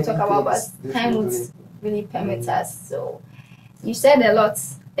you'd like to talk about, but time would really permit us. So you said a lot,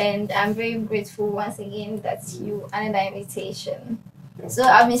 and I'm very grateful once again that you honored the invitation. So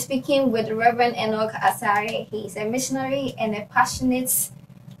I've been speaking with Reverend Enoch Asare. He's a missionary and a passionate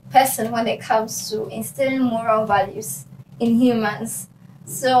person when it comes to instilling moral values in humans.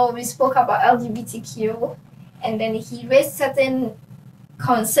 So we spoke about LGBTQ, and then he raised certain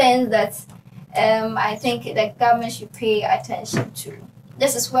concerns that I think the government should pay attention to.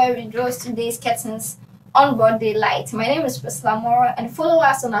 This is where we draw today's curtains on Broad Daylight. My name is Priscilla Mora, and follow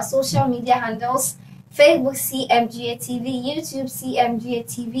us on our social media handles: Facebook CMGA TV, YouTube CMGA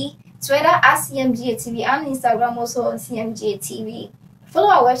TV, Twitter at CMGA TV, and Instagram also on CMGA TV. Follow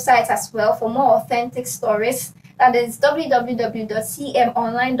our website as well for more authentic stories. That is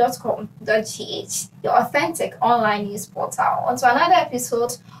www.cmonline.com.gh, your authentic online news portal. On to another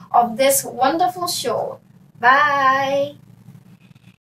episode of this wonderful show. Bye.